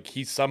crash. Right. Like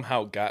he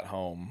somehow got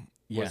home,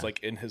 Yeah. was like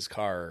in his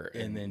car,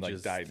 And then like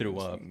just died threw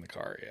in, up. in the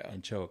car. Yeah,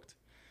 and choked.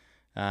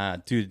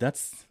 Dude,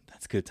 that's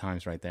good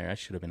times right there. I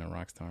should have been a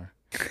rock star.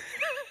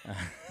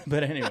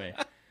 But anyway,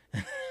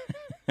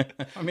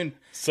 I mean,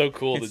 so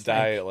cool to It's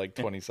die at like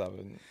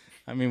 27.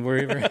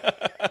 we're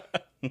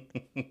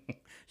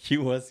he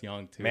was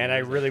young too. Man, He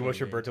I was, really like, wish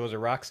 28. Roberto was a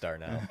rock star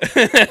now.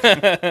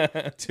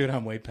 Dude,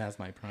 I'm way past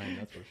my prime.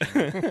 That's for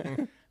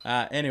sure.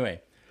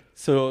 Anyway,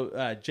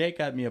 so Jake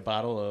got me a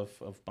bottle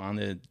of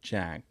bonded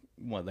Jack.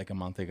 Like a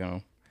month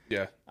ago.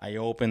 Yeah, I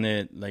opened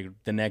it like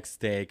the next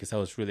day because I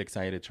was really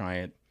excited to try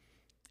it,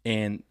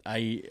 and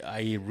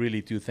I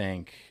really do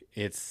think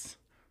it's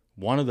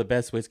one of the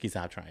best whiskeys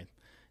I've tried,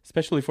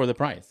 especially for the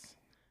price.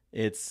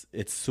 It's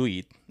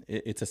sweet.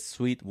 It's a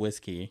sweet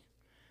whiskey.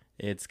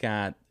 It's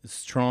got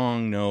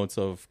strong notes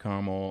of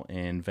caramel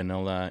and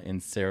vanilla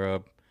and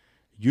syrup.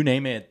 You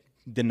name it,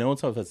 the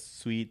notes of a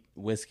sweet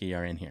whiskey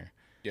are in here.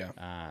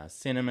 yeah.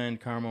 Cinnamon,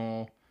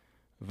 caramel,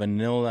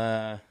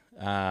 vanilla,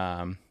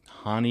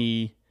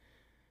 honey,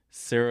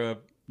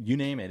 syrup, you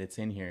name it, it's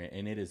in here,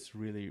 and it is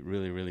really,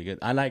 really, really good.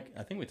 I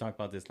think we talked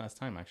about this last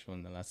time, actually,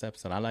 in the last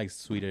episode. I like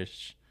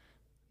Swedish,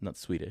 not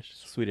Swedish.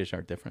 Swedish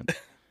are different.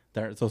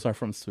 Those are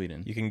from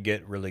Sweden. You can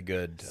get really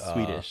good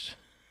Swedish.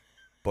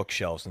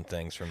 bookshelves and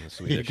things from the You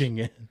Swedish.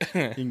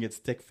 can get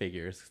stick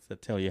figures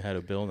that tell you how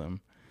to build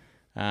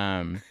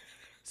them.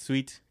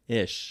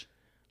 Sweet-ish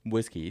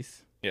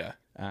whiskeys. Yeah.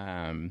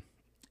 And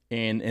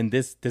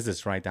this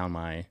is right down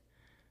my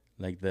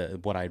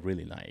what I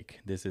really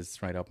like. This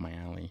is right up my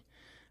alley.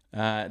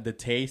 The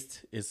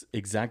taste is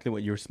exactly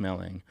what you're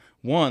smelling.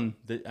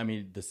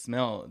 The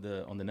smell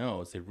on the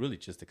nose, it really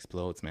just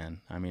explodes,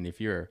 man. I mean, if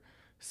you're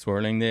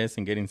swirling this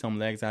and getting some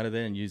legs out of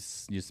it and you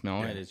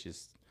smell it, it's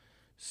just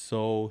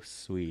so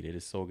sweet. It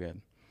is so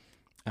good.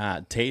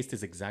 Taste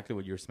is exactly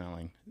what you're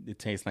smelling. It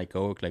tastes like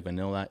oak, like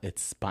vanilla.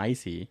 It's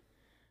spicy,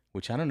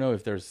 which I don't know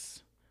if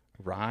there's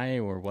rye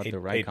or what the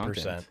rye 8%.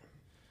 content.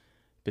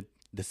 But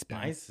the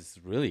spice is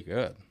really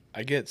good.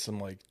 I get some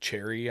like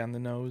cherry on the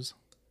nose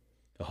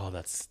Oh,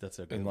 that's a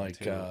good and one like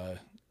too.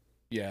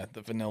 yeah,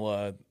 the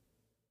vanilla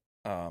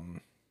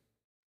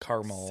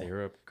caramel.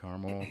 Syrup,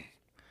 caramel.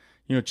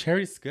 You know,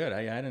 cherry's good.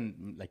 I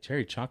didn't like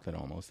cherry chocolate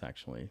almost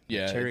actually. Like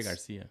Yeah, cherry it's-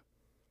 Garcia.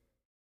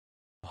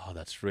 Oh,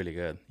 that's really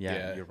good. Yeah,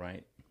 Yeah. you're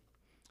right.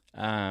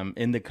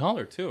 In the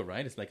color too,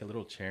 right? It's like a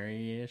little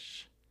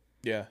cherry-ish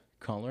Yeah.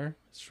 color.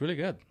 It's really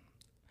good.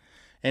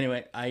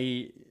 Anyway,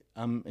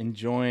 I'm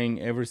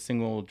enjoying every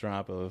single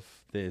drop of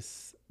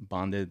this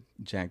bonded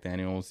Jack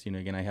Daniels. You know,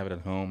 again, I have it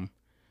at home,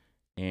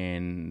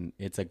 and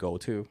it's a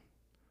go-to.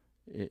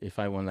 If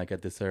I want like a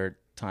dessert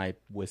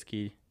type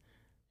whiskey,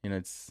 you know,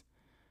 it's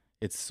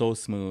so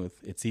smooth.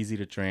 It's easy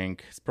to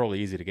drink. It's probably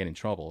easy to get in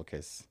trouble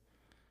because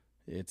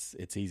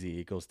it's easy.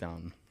 It goes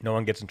down, No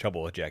one gets in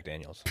trouble with Jack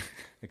Daniels.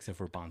 except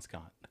for Bon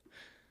Scott.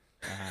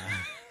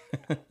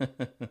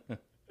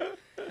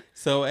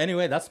 So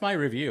anyway, that's my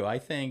review. I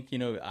think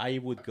I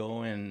would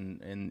go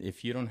and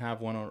if you don't have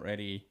one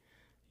already,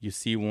 you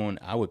see one,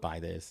 I would buy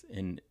this,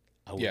 and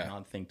I would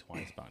not think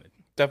twice about it.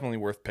 Definitely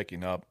worth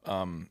picking up.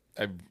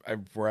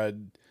 I've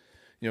read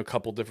a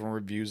couple different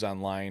reviews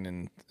online,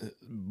 and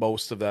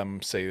most of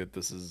them say that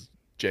this is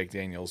Jack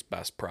Daniel's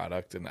best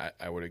product, and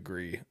I would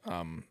agree.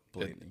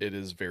 It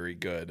is very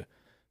good.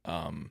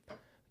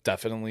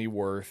 Definitely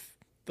worth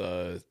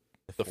the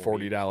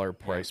 $40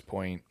 price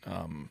point.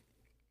 Price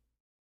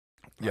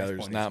there's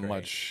point is not great.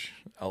 much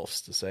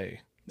else to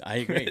say. I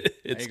agree.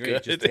 It's I agree.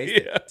 good. Just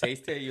taste Yeah. it.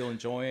 Taste it. You'll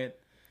enjoy it.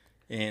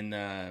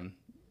 And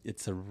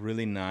it's a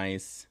really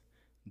nice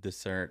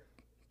dessert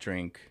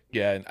drink.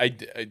 Yeah, and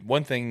I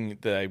one thing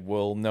that I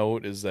will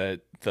note is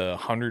that the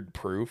 100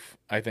 proof,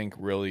 I think,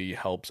 really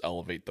helps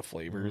elevate the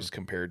flavors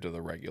compared to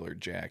the regular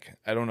Jack.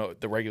 I don't know,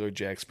 the regular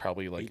Jack's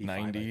probably like 85,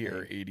 90 I or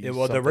think. 80. Yeah, well,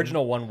 the something.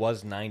 original one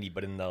was 90,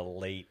 but in the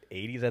late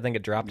 80s, I think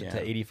it dropped it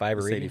to 85 or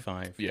It's 80.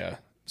 85. Yeah.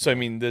 So I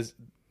mean, this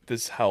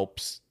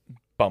helps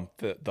bump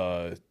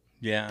the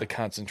Yeah.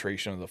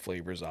 concentration of the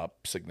flavors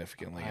up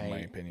significantly, in my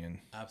I-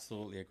 opinion.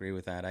 Absolutely agree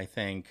with that. I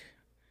think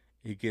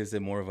it gives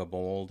it more of a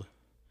bold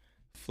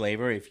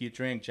flavor. If you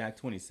drink Jack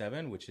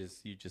 27, which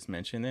is, you just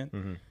mentioned it,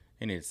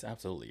 and it's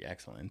absolutely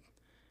excellent,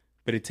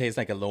 but it tastes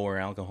like a lower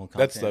alcohol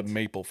content. That's the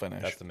maple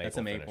finish. That's the maple. That's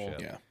a finish,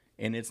 maple. Yeah.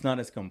 And it's not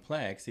as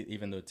complex,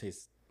 even though it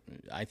tastes,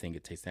 I think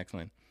it tastes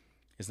excellent.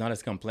 It's not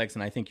as complex,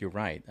 and I think you're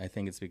right. I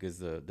think it's because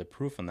the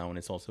proof on that one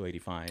is also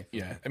 85.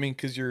 Yeah. I mean,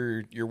 because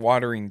you're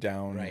watering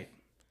down Right.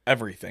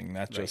 everything,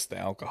 not just the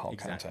alcohol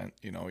Exactly. content.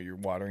 You're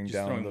watering Just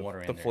down throwing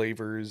water in the there.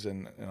 flavors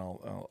and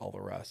all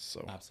the rest.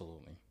 So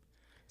Absolutely.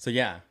 So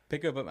yeah,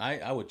 pick up.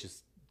 I would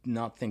just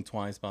not think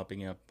twice about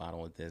picking up a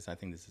bottle of this. I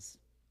think this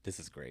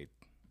is great.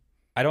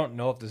 I don't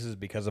know if this is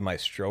because of my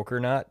stroke or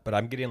not, but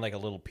I'm getting like a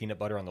little peanut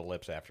butter on the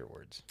lips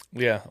afterwards.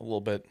 yeah, a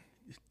little bit.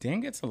 Dan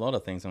gets a lot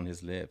of things on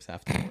his lips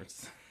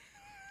afterwards.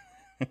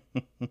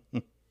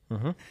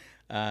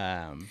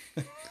 um,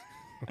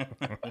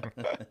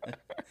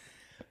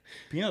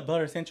 peanut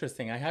butter is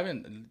interesting. I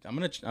haven't. I'm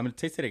gonna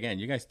taste it again.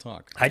 You guys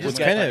talk. I just What's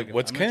got- kind I'm of gonna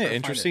what's try kind to of find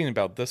interesting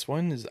about this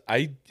one is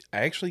I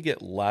actually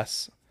get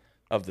less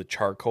of the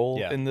charcoal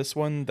Yeah. in this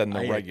one than the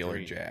I regular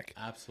agree. Jack,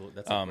 Absolutely,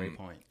 that's a great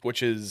point.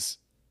 which is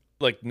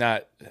like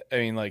not. I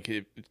mean, like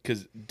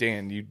because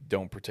Dan, you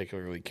don't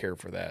particularly care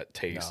for that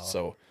taste, No.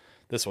 so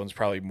this one's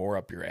probably more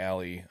up your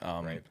alley.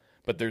 Right.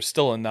 But there's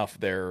still enough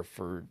there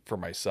for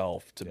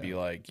myself to be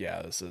like,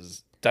 yeah, this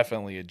is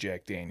definitely a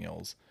Jack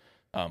Daniels,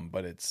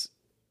 but it's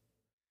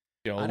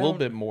a I little don't-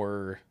 bit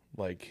more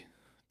like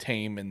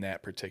tame in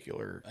that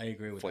particular I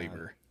agree with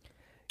flavor.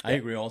 that. I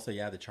agree. Also,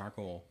 yeah, the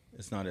charcoal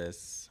is not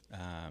as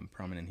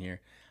prominent here.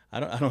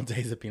 I don't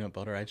taste the peanut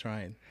butter. I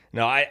tried.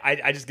 No,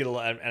 I just get a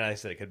lot, and I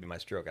said it could be my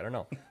stroke. I don't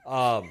know.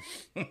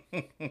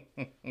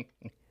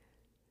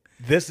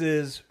 This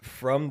is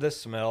from the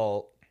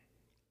smell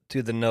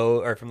to the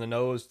nose, or from the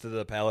nose to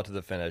the palate to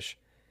the finish.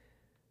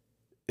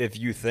 If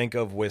you think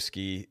of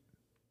whiskey,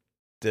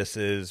 this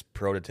is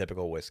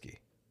prototypical whiskey.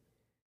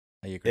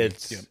 I agree.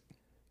 It's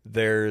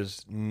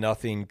there's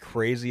nothing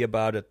crazy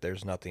about it.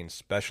 There's nothing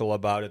special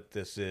about it.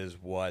 This is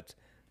what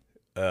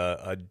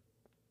a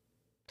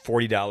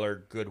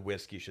 $40 good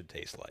whiskey should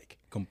taste like.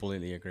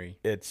 Completely agree.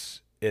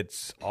 It's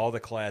all the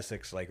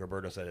classics, like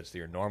Roberto said. It's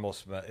your normal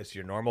smell. It's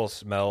your normal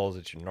smells.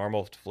 It's your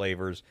normal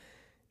flavors.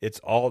 It's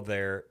all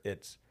there.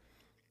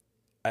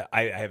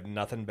 I have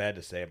nothing bad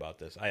to say about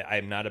this.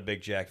 I'm not a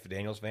big Jack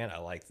Daniels fan. I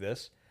like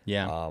this.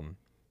 Yeah.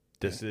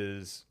 This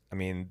is. I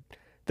mean,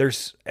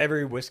 there's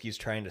every whiskey's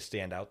trying to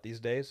stand out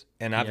these days,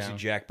 and obviously Yeah.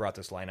 Jack brought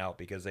this line out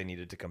because they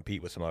needed to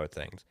compete with some other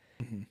things.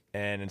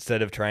 And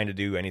instead of trying to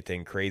do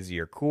anything crazy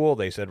or cool,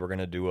 they said we're going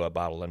to do a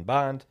bottle and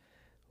bond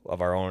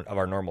of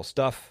our normal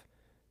stuff,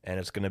 and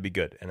it's going to be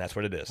good, and that's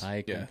what it is.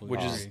 I Yeah, completely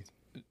which is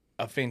agree.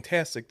 a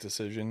fantastic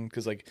decision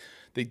because like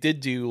they did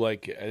do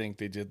like I think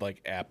they did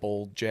like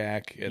Apple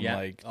Jack and Yeah.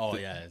 like Oh,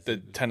 yeah, it's the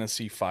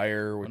Tennessee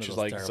Fire, One which of is those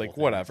like it's terrible like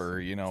whatever,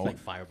 things. you know. It's like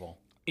Fireball.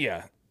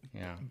 Yeah,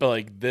 Yeah. but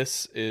like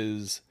this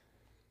is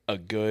a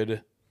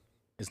good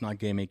It's not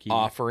gimmicky.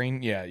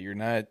 offering. Yeah, you're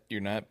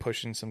not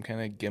pushing some kind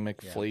of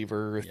gimmick Yeah.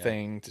 flavor Yeah.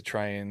 thing to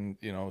try and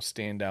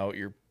stand out.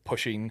 You're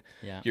pushing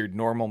Yeah. your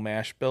normal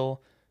mash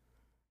bill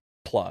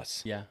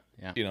plus, Yeah.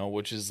 Yeah.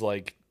 which is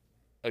like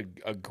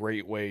a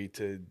great way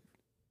to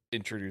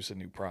introduce a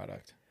new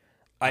product.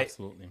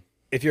 Absolutely.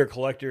 If you're a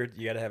collector,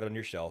 you got to have it on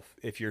your shelf.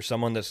 If you're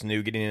someone that's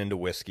new getting into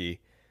whiskey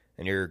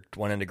and you're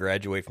wanting to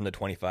graduate from the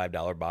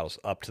 $25 bottles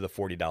up to the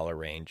 $40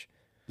 range,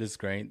 This is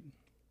great.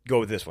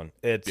 go with this one.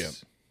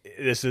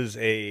 This is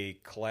a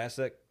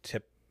classic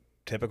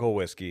typical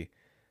whiskey.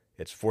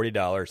 It's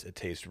 $40. It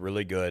tastes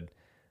really good.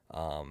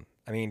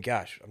 I mean,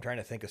 gosh, I'm trying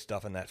to think of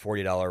stuff in that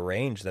 $40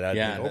 range that I'd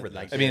Yeah, think over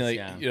that, this. I mean,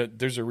 Yes, like yeah.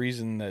 there's a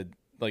reason that,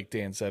 like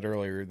Dan said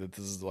earlier, that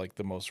this is like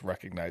the most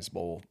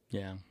recognizable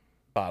Yeah.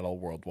 bottle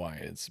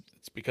worldwide. It's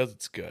because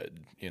it's good.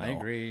 I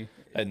agree.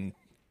 And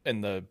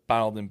and the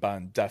bottled in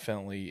bond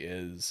definitely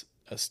is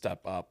a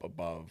step up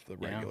above the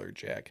Yeah. regular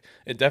Jack.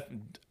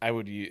 I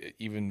would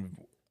even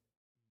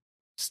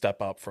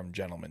step up from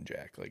Gentleman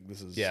Jack. Like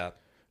this is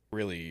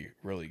really,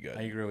 really good.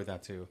 I agree with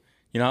that too.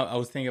 You know, I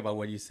was thinking about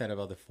what you said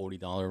about the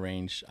 $40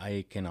 range.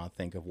 I cannot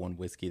think of one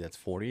whiskey that's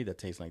 40 that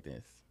tastes like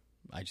this.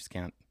 I just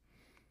can't.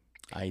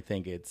 I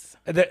think it's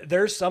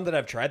There's some that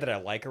I've tried that I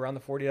like around the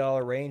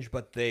 $40 range,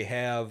 but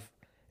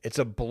it's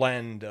a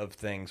blend of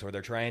things where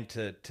they're trying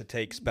to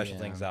take special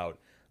things out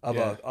of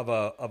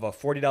a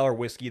 $40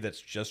 whiskey that's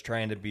just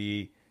trying to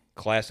be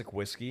classic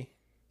whiskey.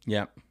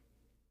 yeah.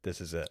 This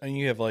is it. And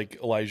you have like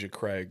Elijah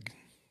Craig,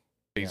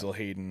 Basil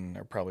Hayden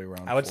are probably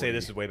around. I would say 40.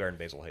 this is way better than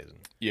Basil Hazen.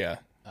 Yeah.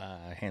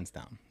 Hands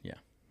down. Yeah.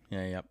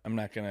 Yeah. Yep. I'm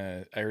not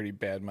gonna. I already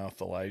badmouthed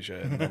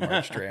Elijah in the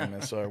March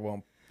Drama, so I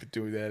won't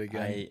do that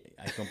again.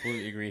 I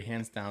completely agree.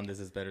 Hands down, this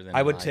is better than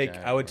I would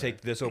Elijah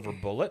take this over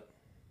Bullet.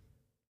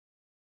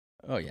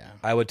 Oh yeah.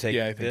 I would take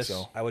Yeah, I think this.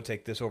 so. I would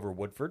take this over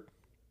Woodford.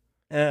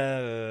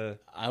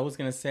 I was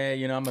gonna say,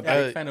 you know, I'm a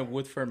big fan of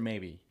Woodford,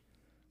 maybe.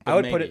 But I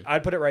would put maybe. it.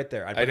 I'd put it right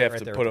there. I'd it have right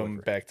to there put with them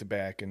Woodford. back to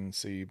back and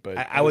see. But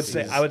I would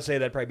say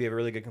that'd probably be a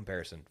really good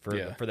comparison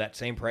for that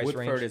same price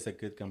Woodford range. is a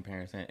good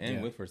comparison, and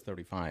Yeah. Woodford's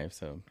 35,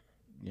 so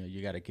you know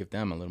you got to give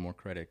them a little more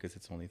credit because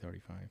it's only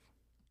 35.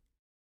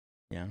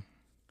 Yeah.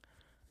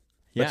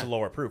 But it's a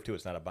lower proof too.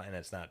 It's not and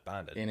it's not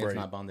bonded. And it's Right.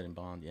 not bonded in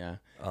bond. Yeah.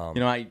 Um,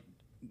 You know,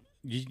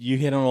 you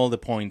hit on all the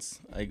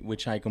points,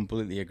 which I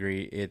completely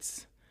agree.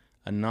 It's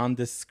a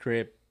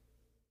nondescript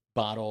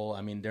bottle.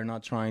 I mean, they're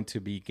not trying to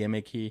be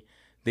gimmicky.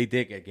 They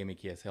did get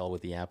gimmicky as hell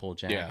with the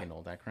Applejack and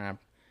all that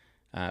crap.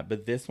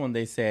 But this one,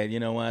 they said, you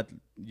know what?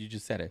 You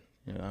just said it.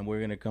 You know,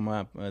 we're gonna come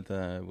up with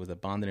a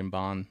bonded in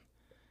bond.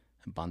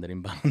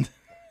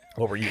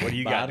 What do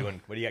you got Bottle.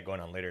 doing? What do you got going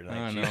on later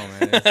I tonight?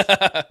 don't know,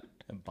 man.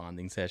 It's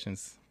bonding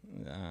sessions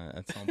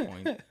at some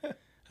point.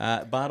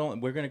 Bottle.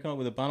 We're gonna come up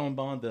with a bottle and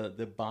bond.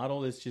 The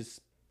bottle is just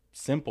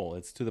simple.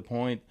 It's to the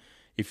point.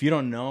 If you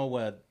don't know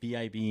what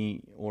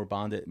BIB or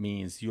bonded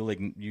means,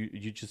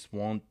 you just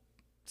won't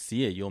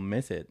see it. You'll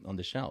miss it on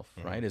the shelf,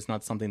 right? It's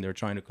not something they're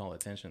trying to call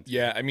attention to.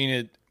 Yeah, I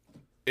mean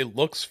it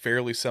looks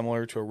fairly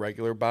similar to a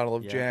regular bottle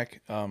of Yeah.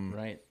 Jack.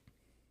 Right.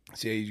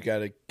 So yeah, you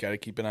gotta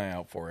keep an eye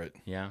out for it.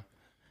 Yeah.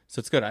 So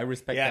it's good. I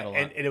respect that a lot.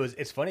 and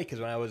it's funny because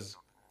when I was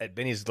at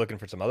Benny's looking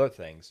for some other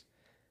things,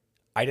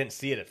 I didn't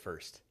see it at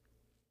first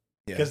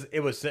because it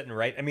was sitting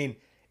right. I mean,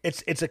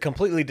 it's a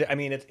completely. I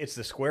mean, it's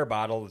the square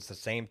bottle. It's the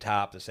same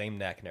top, the same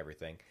neck, and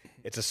everything.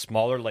 It's a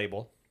smaller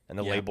label, and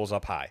the label's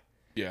up high.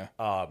 Yeah.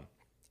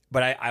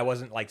 But I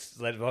wasn't like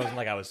it wasn't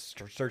like I was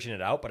searching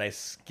it out, but I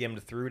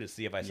skimmed through to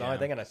see if I saw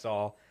anything, and I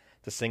saw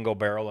the single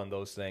barrel and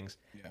those things.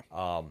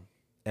 Yeah.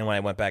 And when I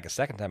went back a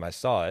second time, I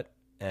saw it,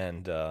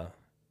 and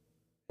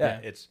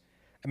it's.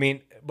 I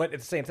mean, but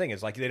it's the same thing.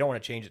 It's like they don't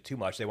want to change it too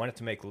much. They want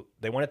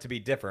it to be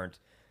different,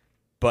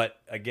 but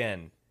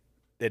again,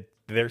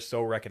 they're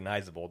so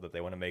recognizable that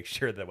they want to make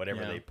sure that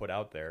whatever they put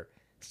out there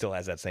still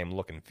has that same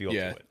look and feel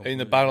Yeah, to it. I mean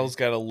the bottle's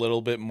got a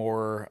little bit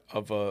more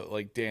of a,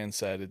 like Dan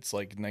said, it's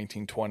like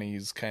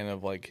 1920s kind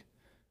of like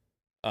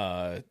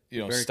Very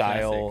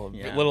style,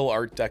 classic, yeah. a little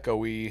Art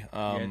Deco-y.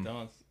 Yeah, it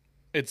does.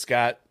 It's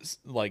got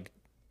like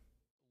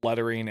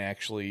lettering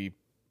actually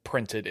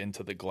printed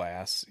into the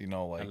glass, I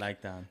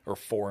like that. or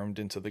formed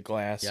into the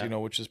glass, Yeah.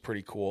 which is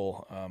pretty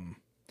cool.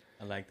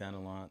 I like that a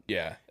lot.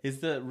 Yeah, Is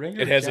the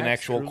regular it has an Jack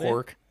actual screw lid?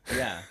 cork.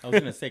 Yeah, I was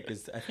gonna say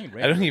because I think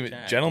I don't regular even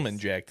Jack Gentleman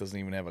is- Jack doesn't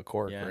even have a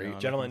cork, Yeah, right? no.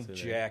 Gentleman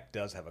consider Jack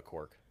does have a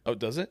cork. Oh,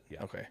 does it?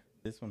 Yeah. Okay,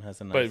 This one has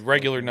a nice. but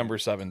regular cork. number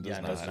 7 does Yeah,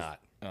 it not. Does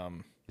not.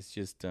 It's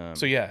just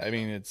So yeah, I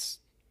mean it's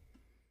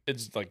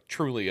like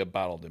truly a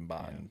bottled in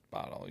bond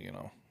bottle,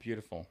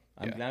 beautiful.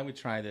 I'm Yeah. glad we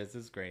tried this.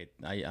 This is great.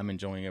 I'm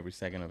enjoying every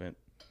second of it.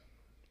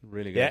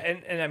 Really good. Yeah,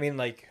 and I mean,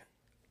 like,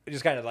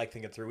 just kind of like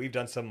thinking through. We've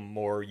done some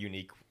more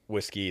unique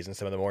whiskeys and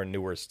some of the more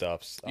newer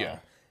stuffs. Yeah.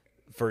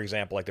 For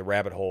example, like the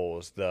Rabbit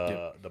Holes,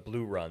 the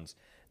Blue Runs,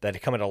 that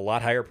come at a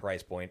lot higher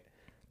price point.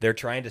 They're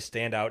trying to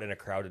stand out in a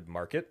crowded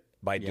market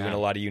by doing Yeah. a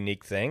lot of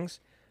unique things.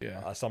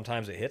 Yeah.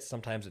 Sometimes it hits,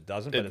 sometimes it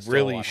doesn't. But It's it's still a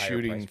really lot higher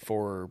shooting price point.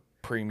 for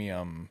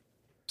premium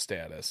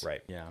status.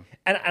 Right. Yeah.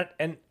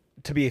 And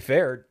to be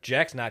fair,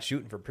 Jack's not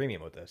shooting for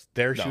premium with this.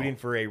 They're No. shooting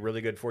for a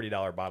really good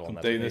 $40 bottle. And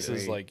that's what This they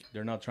is do. like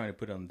They're not trying to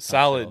put it on the top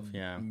solid shelf.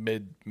 Yeah.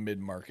 mid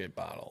market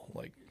bottle.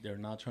 Like They're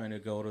not trying to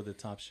go to the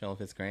top shelf.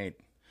 It's great.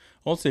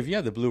 Also, if you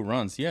had the Blue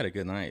Runs, you had a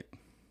good night.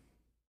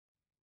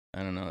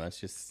 I don't know. That's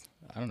just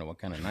I don't know what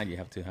kind of night you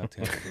have to have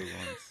the Blue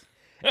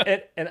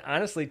Runs. and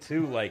honestly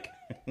too, like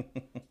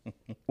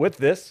with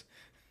this,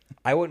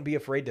 I wouldn't be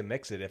afraid to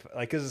mix it if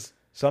because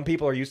some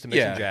people are used to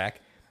mixing Yeah.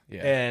 Jack,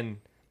 Yeah. and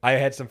I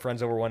had some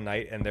friends over one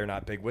night and they're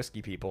not big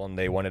whiskey people and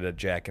they wanted a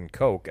Jack and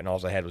Coke and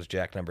all I had was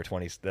Jack number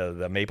 20,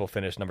 the maple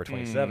finish number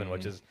 27,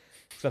 which is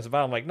expensive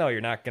bottle. I'm like, no,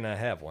 you're not gonna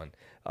have one.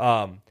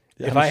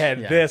 If I had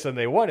this and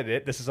they wanted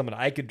it, this is something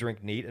I could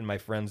drink neat, and my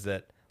friends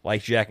that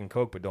like Jack and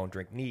Coke but don't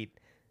drink neat.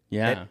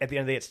 Yeah. At the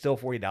end of the day, it's still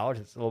 $40.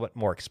 It's a little bit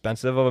more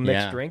expensive of a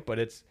mixed Yeah. drink, but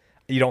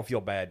you don't feel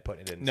bad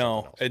putting it in.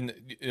 no, something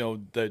else.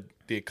 and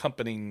the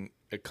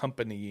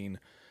accompanying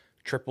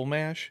triple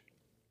mash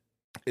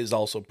is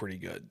also pretty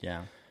good.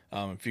 Yeah.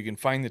 If you can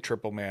find the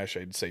triple mash,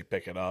 I'd say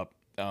pick it up.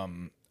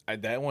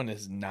 That one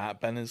has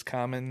not been as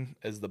common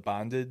as the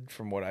bonded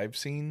from what I've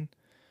seen.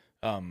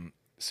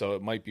 So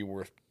it might be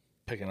worth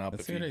picking up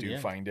That's if a you good do idea.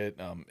 find it.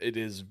 It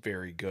is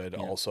very good.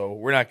 Also,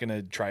 we're not going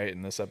to try it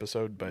in this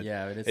episode, but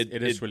Yeah, it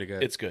is really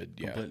good. It's good.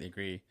 Yeah. Completely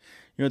agree.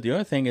 The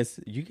other thing is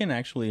you can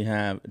actually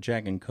have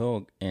Jack and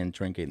Coke and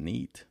drink it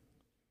neat.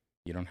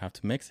 You don't have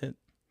to mix it.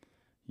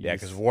 Yeah,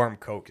 because warm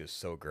Coke is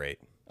so great.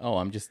 Oh,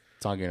 I'm just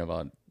talking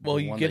about. Well,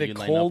 the you one get that a you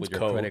line up cold with your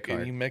credit Coke and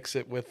card. you mix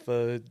it with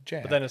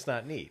Jack. But then it's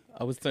not neat.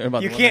 I was talking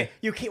about You the one can't. that-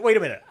 You can't. Wait a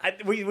minute.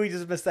 We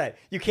just missed that.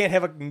 You can't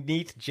have a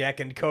neat Jack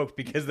and Coke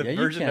because the Yeah, you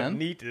version of can.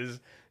 neat is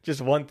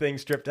just one thing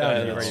stripped out.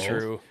 and you're That's ready to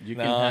roll. true. You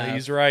can No, have-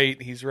 he's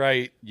right. He's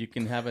right. You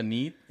can have a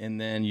neat and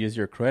then use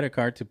your credit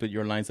card to put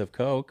your lines of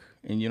Coke,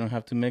 and you don't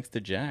have to mix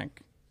the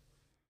Jack.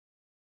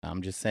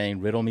 I'm just saying,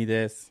 riddle me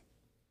this.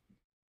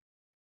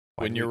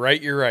 When you're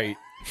right, you're right.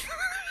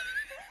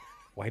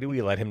 Why do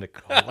we let him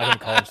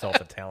call himself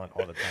a talent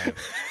all the time?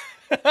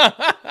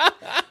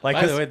 Like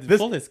By the way,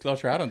 full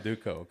disclosure, I don't do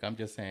Coke. I'm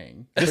just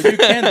saying. But you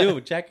can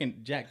do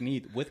Jack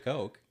neat with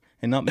Coke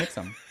and not mix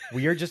them.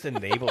 we are just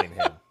enabling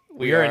him.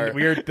 We are.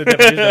 We are the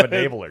definition of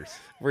enablers.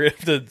 We're going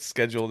to have to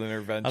schedule an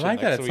intervention. I like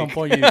that next at some week.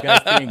 point you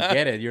guys didn't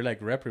get it. You're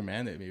like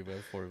reprimanded me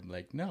before,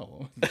 like,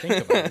 no,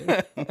 think about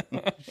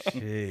it.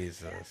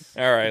 Jesus.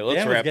 All right, let's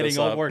Dan was wrap getting this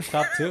all up. worked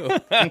up too.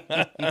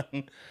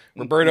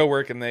 Roberto,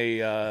 where can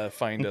they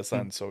find us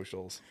on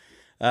socials?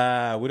 We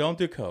don't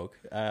do Coke,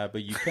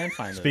 but you can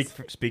find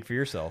Speak for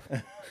yourself.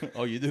 us.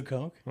 Oh, you do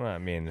Coke? Well, I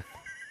mean,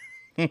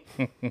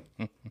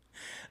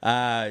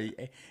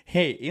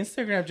 Hey,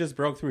 Instagram just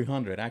broke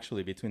 300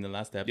 actually between the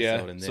last episode Yeah.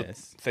 and So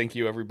this. thank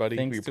you, everybody.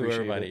 Thanks we to appreciate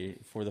everybody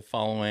it. for the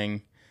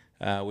following.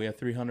 We have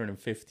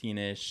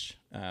 315-ish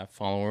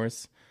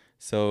followers.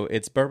 So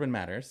it's Bourbon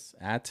Matters,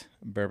 at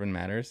Bourbon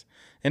Matters.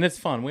 And it's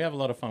fun. We have a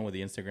lot of fun with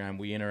the Instagram.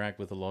 We interact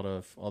with a lot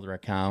of other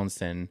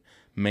accounts and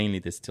mainly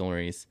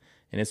distilleries.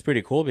 And it's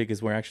pretty cool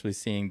because we're actually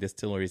seeing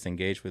distilleries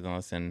engage with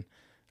us and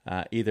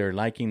either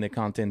liking the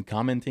content,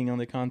 commenting on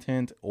the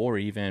content, or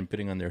even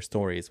putting on their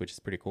stories, which is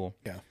pretty cool.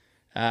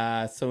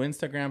 Yeah. So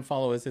Instagram,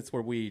 follow us. It's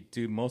where we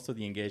do most of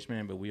the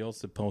engagement, but we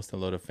also post a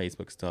lot of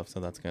Facebook stuff, so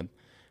that's good.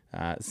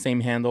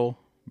 Same handle,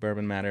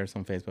 Bourbon Matters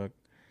on Facebook.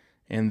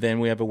 And then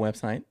we have a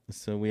website.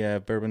 So we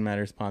have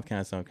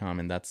bourbonmatterspodcast.com,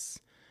 and that's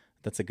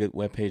a good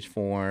webpage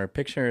for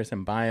pictures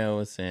and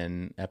bios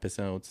and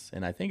episodes,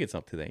 and I think it's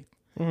up to date.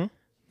 Mm-hmm.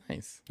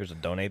 Nice. There's a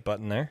donate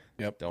button there.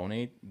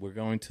 Donate. We're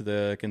going to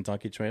the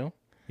Kentucky Trail.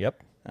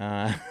 Yep.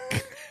 I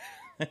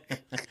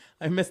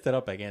messed it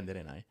up again,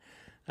 didn't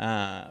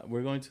I?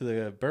 We're going to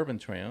the Bourbon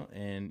Trail,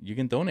 and you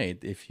can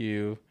donate if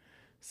you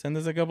send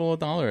us a couple of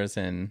dollars,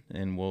 and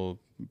we'll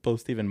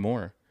post even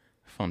more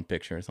fun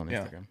pictures on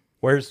Instagram.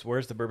 Where's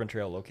the Bourbon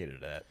Trail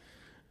located at?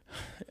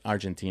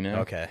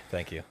 Argentina. Okay,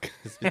 thank you.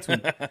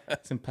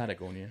 It's in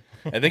Patagonia.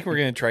 I think we're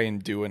going to try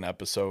and do an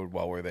episode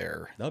while we're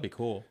there. That'll be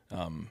cool.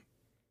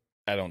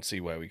 I don't see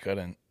why we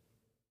couldn't.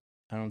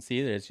 I don't see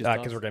either. It's just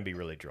Because us. we're gonna be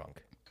really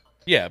drunk.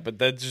 Yeah, but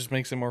that just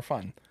makes it more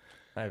fun.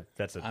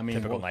 That's a I mean,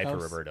 typical what night for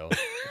else? Roberto.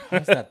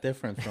 How's that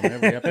different from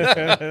every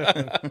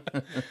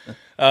episode?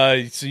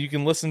 So you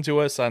can listen to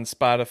us on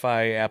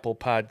Spotify, Apple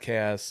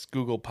Podcasts,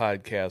 Google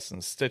Podcasts,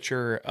 and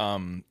Stitcher.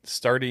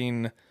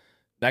 Starting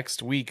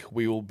next week,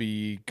 we will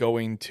be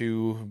going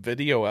to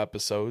video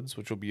episodes,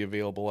 which will be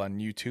available on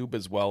YouTube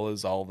as well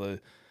as all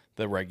the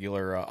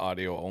regular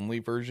audio-only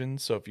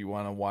versions. So if you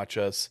want to watch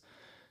us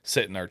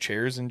sit in our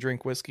chairs and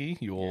drink whiskey,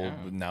 you will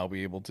now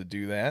be able to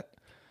do that.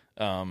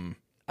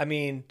 I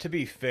mean, to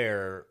be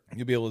fair,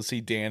 You'll be able to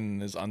see Dan in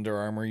his Under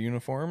Armour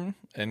uniform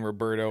and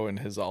Roberto in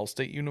his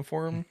Allstate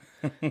uniform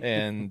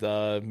and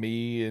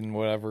me in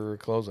whatever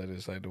clothes I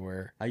decide to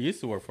wear. I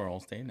used to work for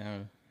Allstate.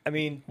 Now I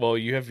mean, Well,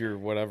 you have your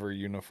whatever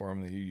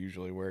uniform that you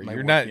usually wear. My You're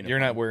work not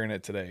uniform. wearing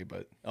it today,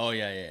 but oh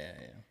yeah.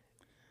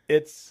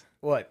 it's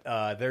what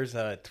there's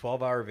a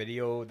 12-hour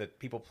video that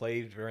people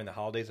played during the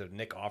holidays of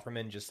Nick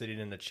Offerman just sitting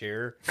in a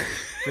chair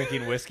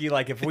drinking whiskey.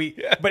 Like if we,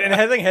 but and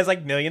that thing has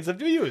like millions of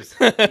views.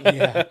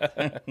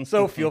 Yeah.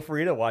 So feel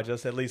free to watch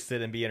us at least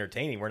sit and be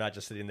entertaining. We're not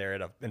just sitting there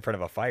in front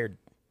of a fire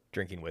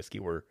drinking whiskey.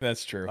 We're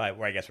that's true.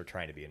 I guess we're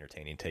trying to be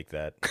entertaining. Take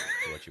that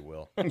for what you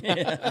will.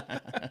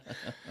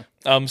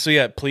 So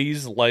yeah,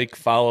 please like,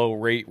 follow,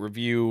 rate,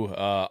 review,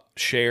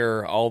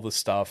 share all the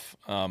stuff.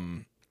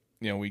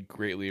 We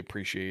greatly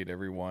appreciate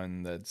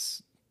everyone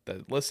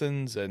that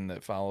listens and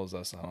that follows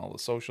us on all the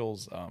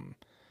socials.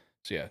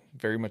 So yeah,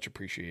 very much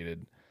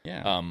appreciated.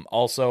 Yeah.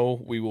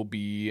 Also, we will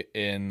be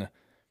in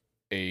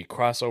a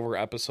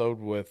crossover episode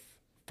with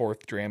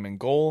Fourth Dram and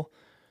Goal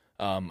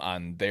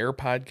on their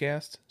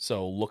podcast.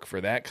 So look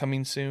for that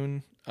coming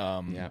soon.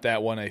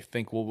 That one I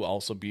think will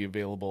also be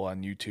available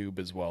on YouTube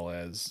as well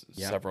as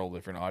several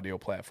different audio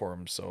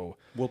platforms. So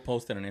We'll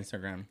post it on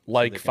Instagram. so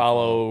like, they can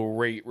follow,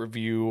 rate,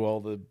 review, all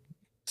the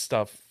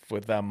stuff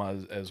with them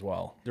as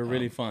well. They're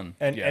really fun.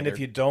 And Yeah, if they're-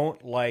 you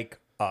don't like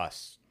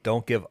us,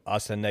 don't give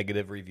us a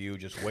negative review.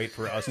 Just wait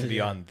for us to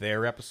be on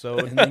their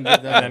episode, And then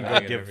give them and a then go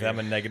negative give them a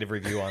review. negative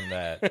review on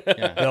that.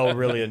 Yeah. They'll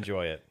really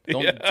enjoy it.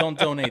 Don't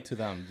donate to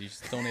them. You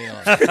just donate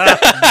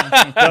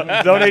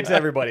on. Donate to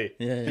everybody.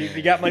 Yeah, yeah, If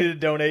you got money to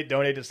donate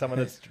to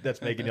someone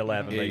that's making you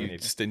laugh and Yeah, making you you.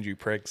 stingy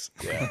pricks.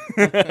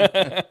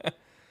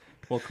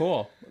 Well,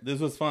 cool. This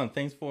was fun.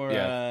 Thanks for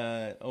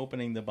Yeah.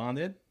 opening the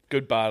bonded.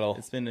 Good bottle.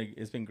 It's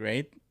been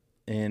great,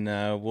 and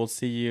we'll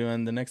see you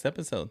on the next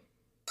episode.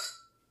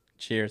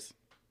 Cheers.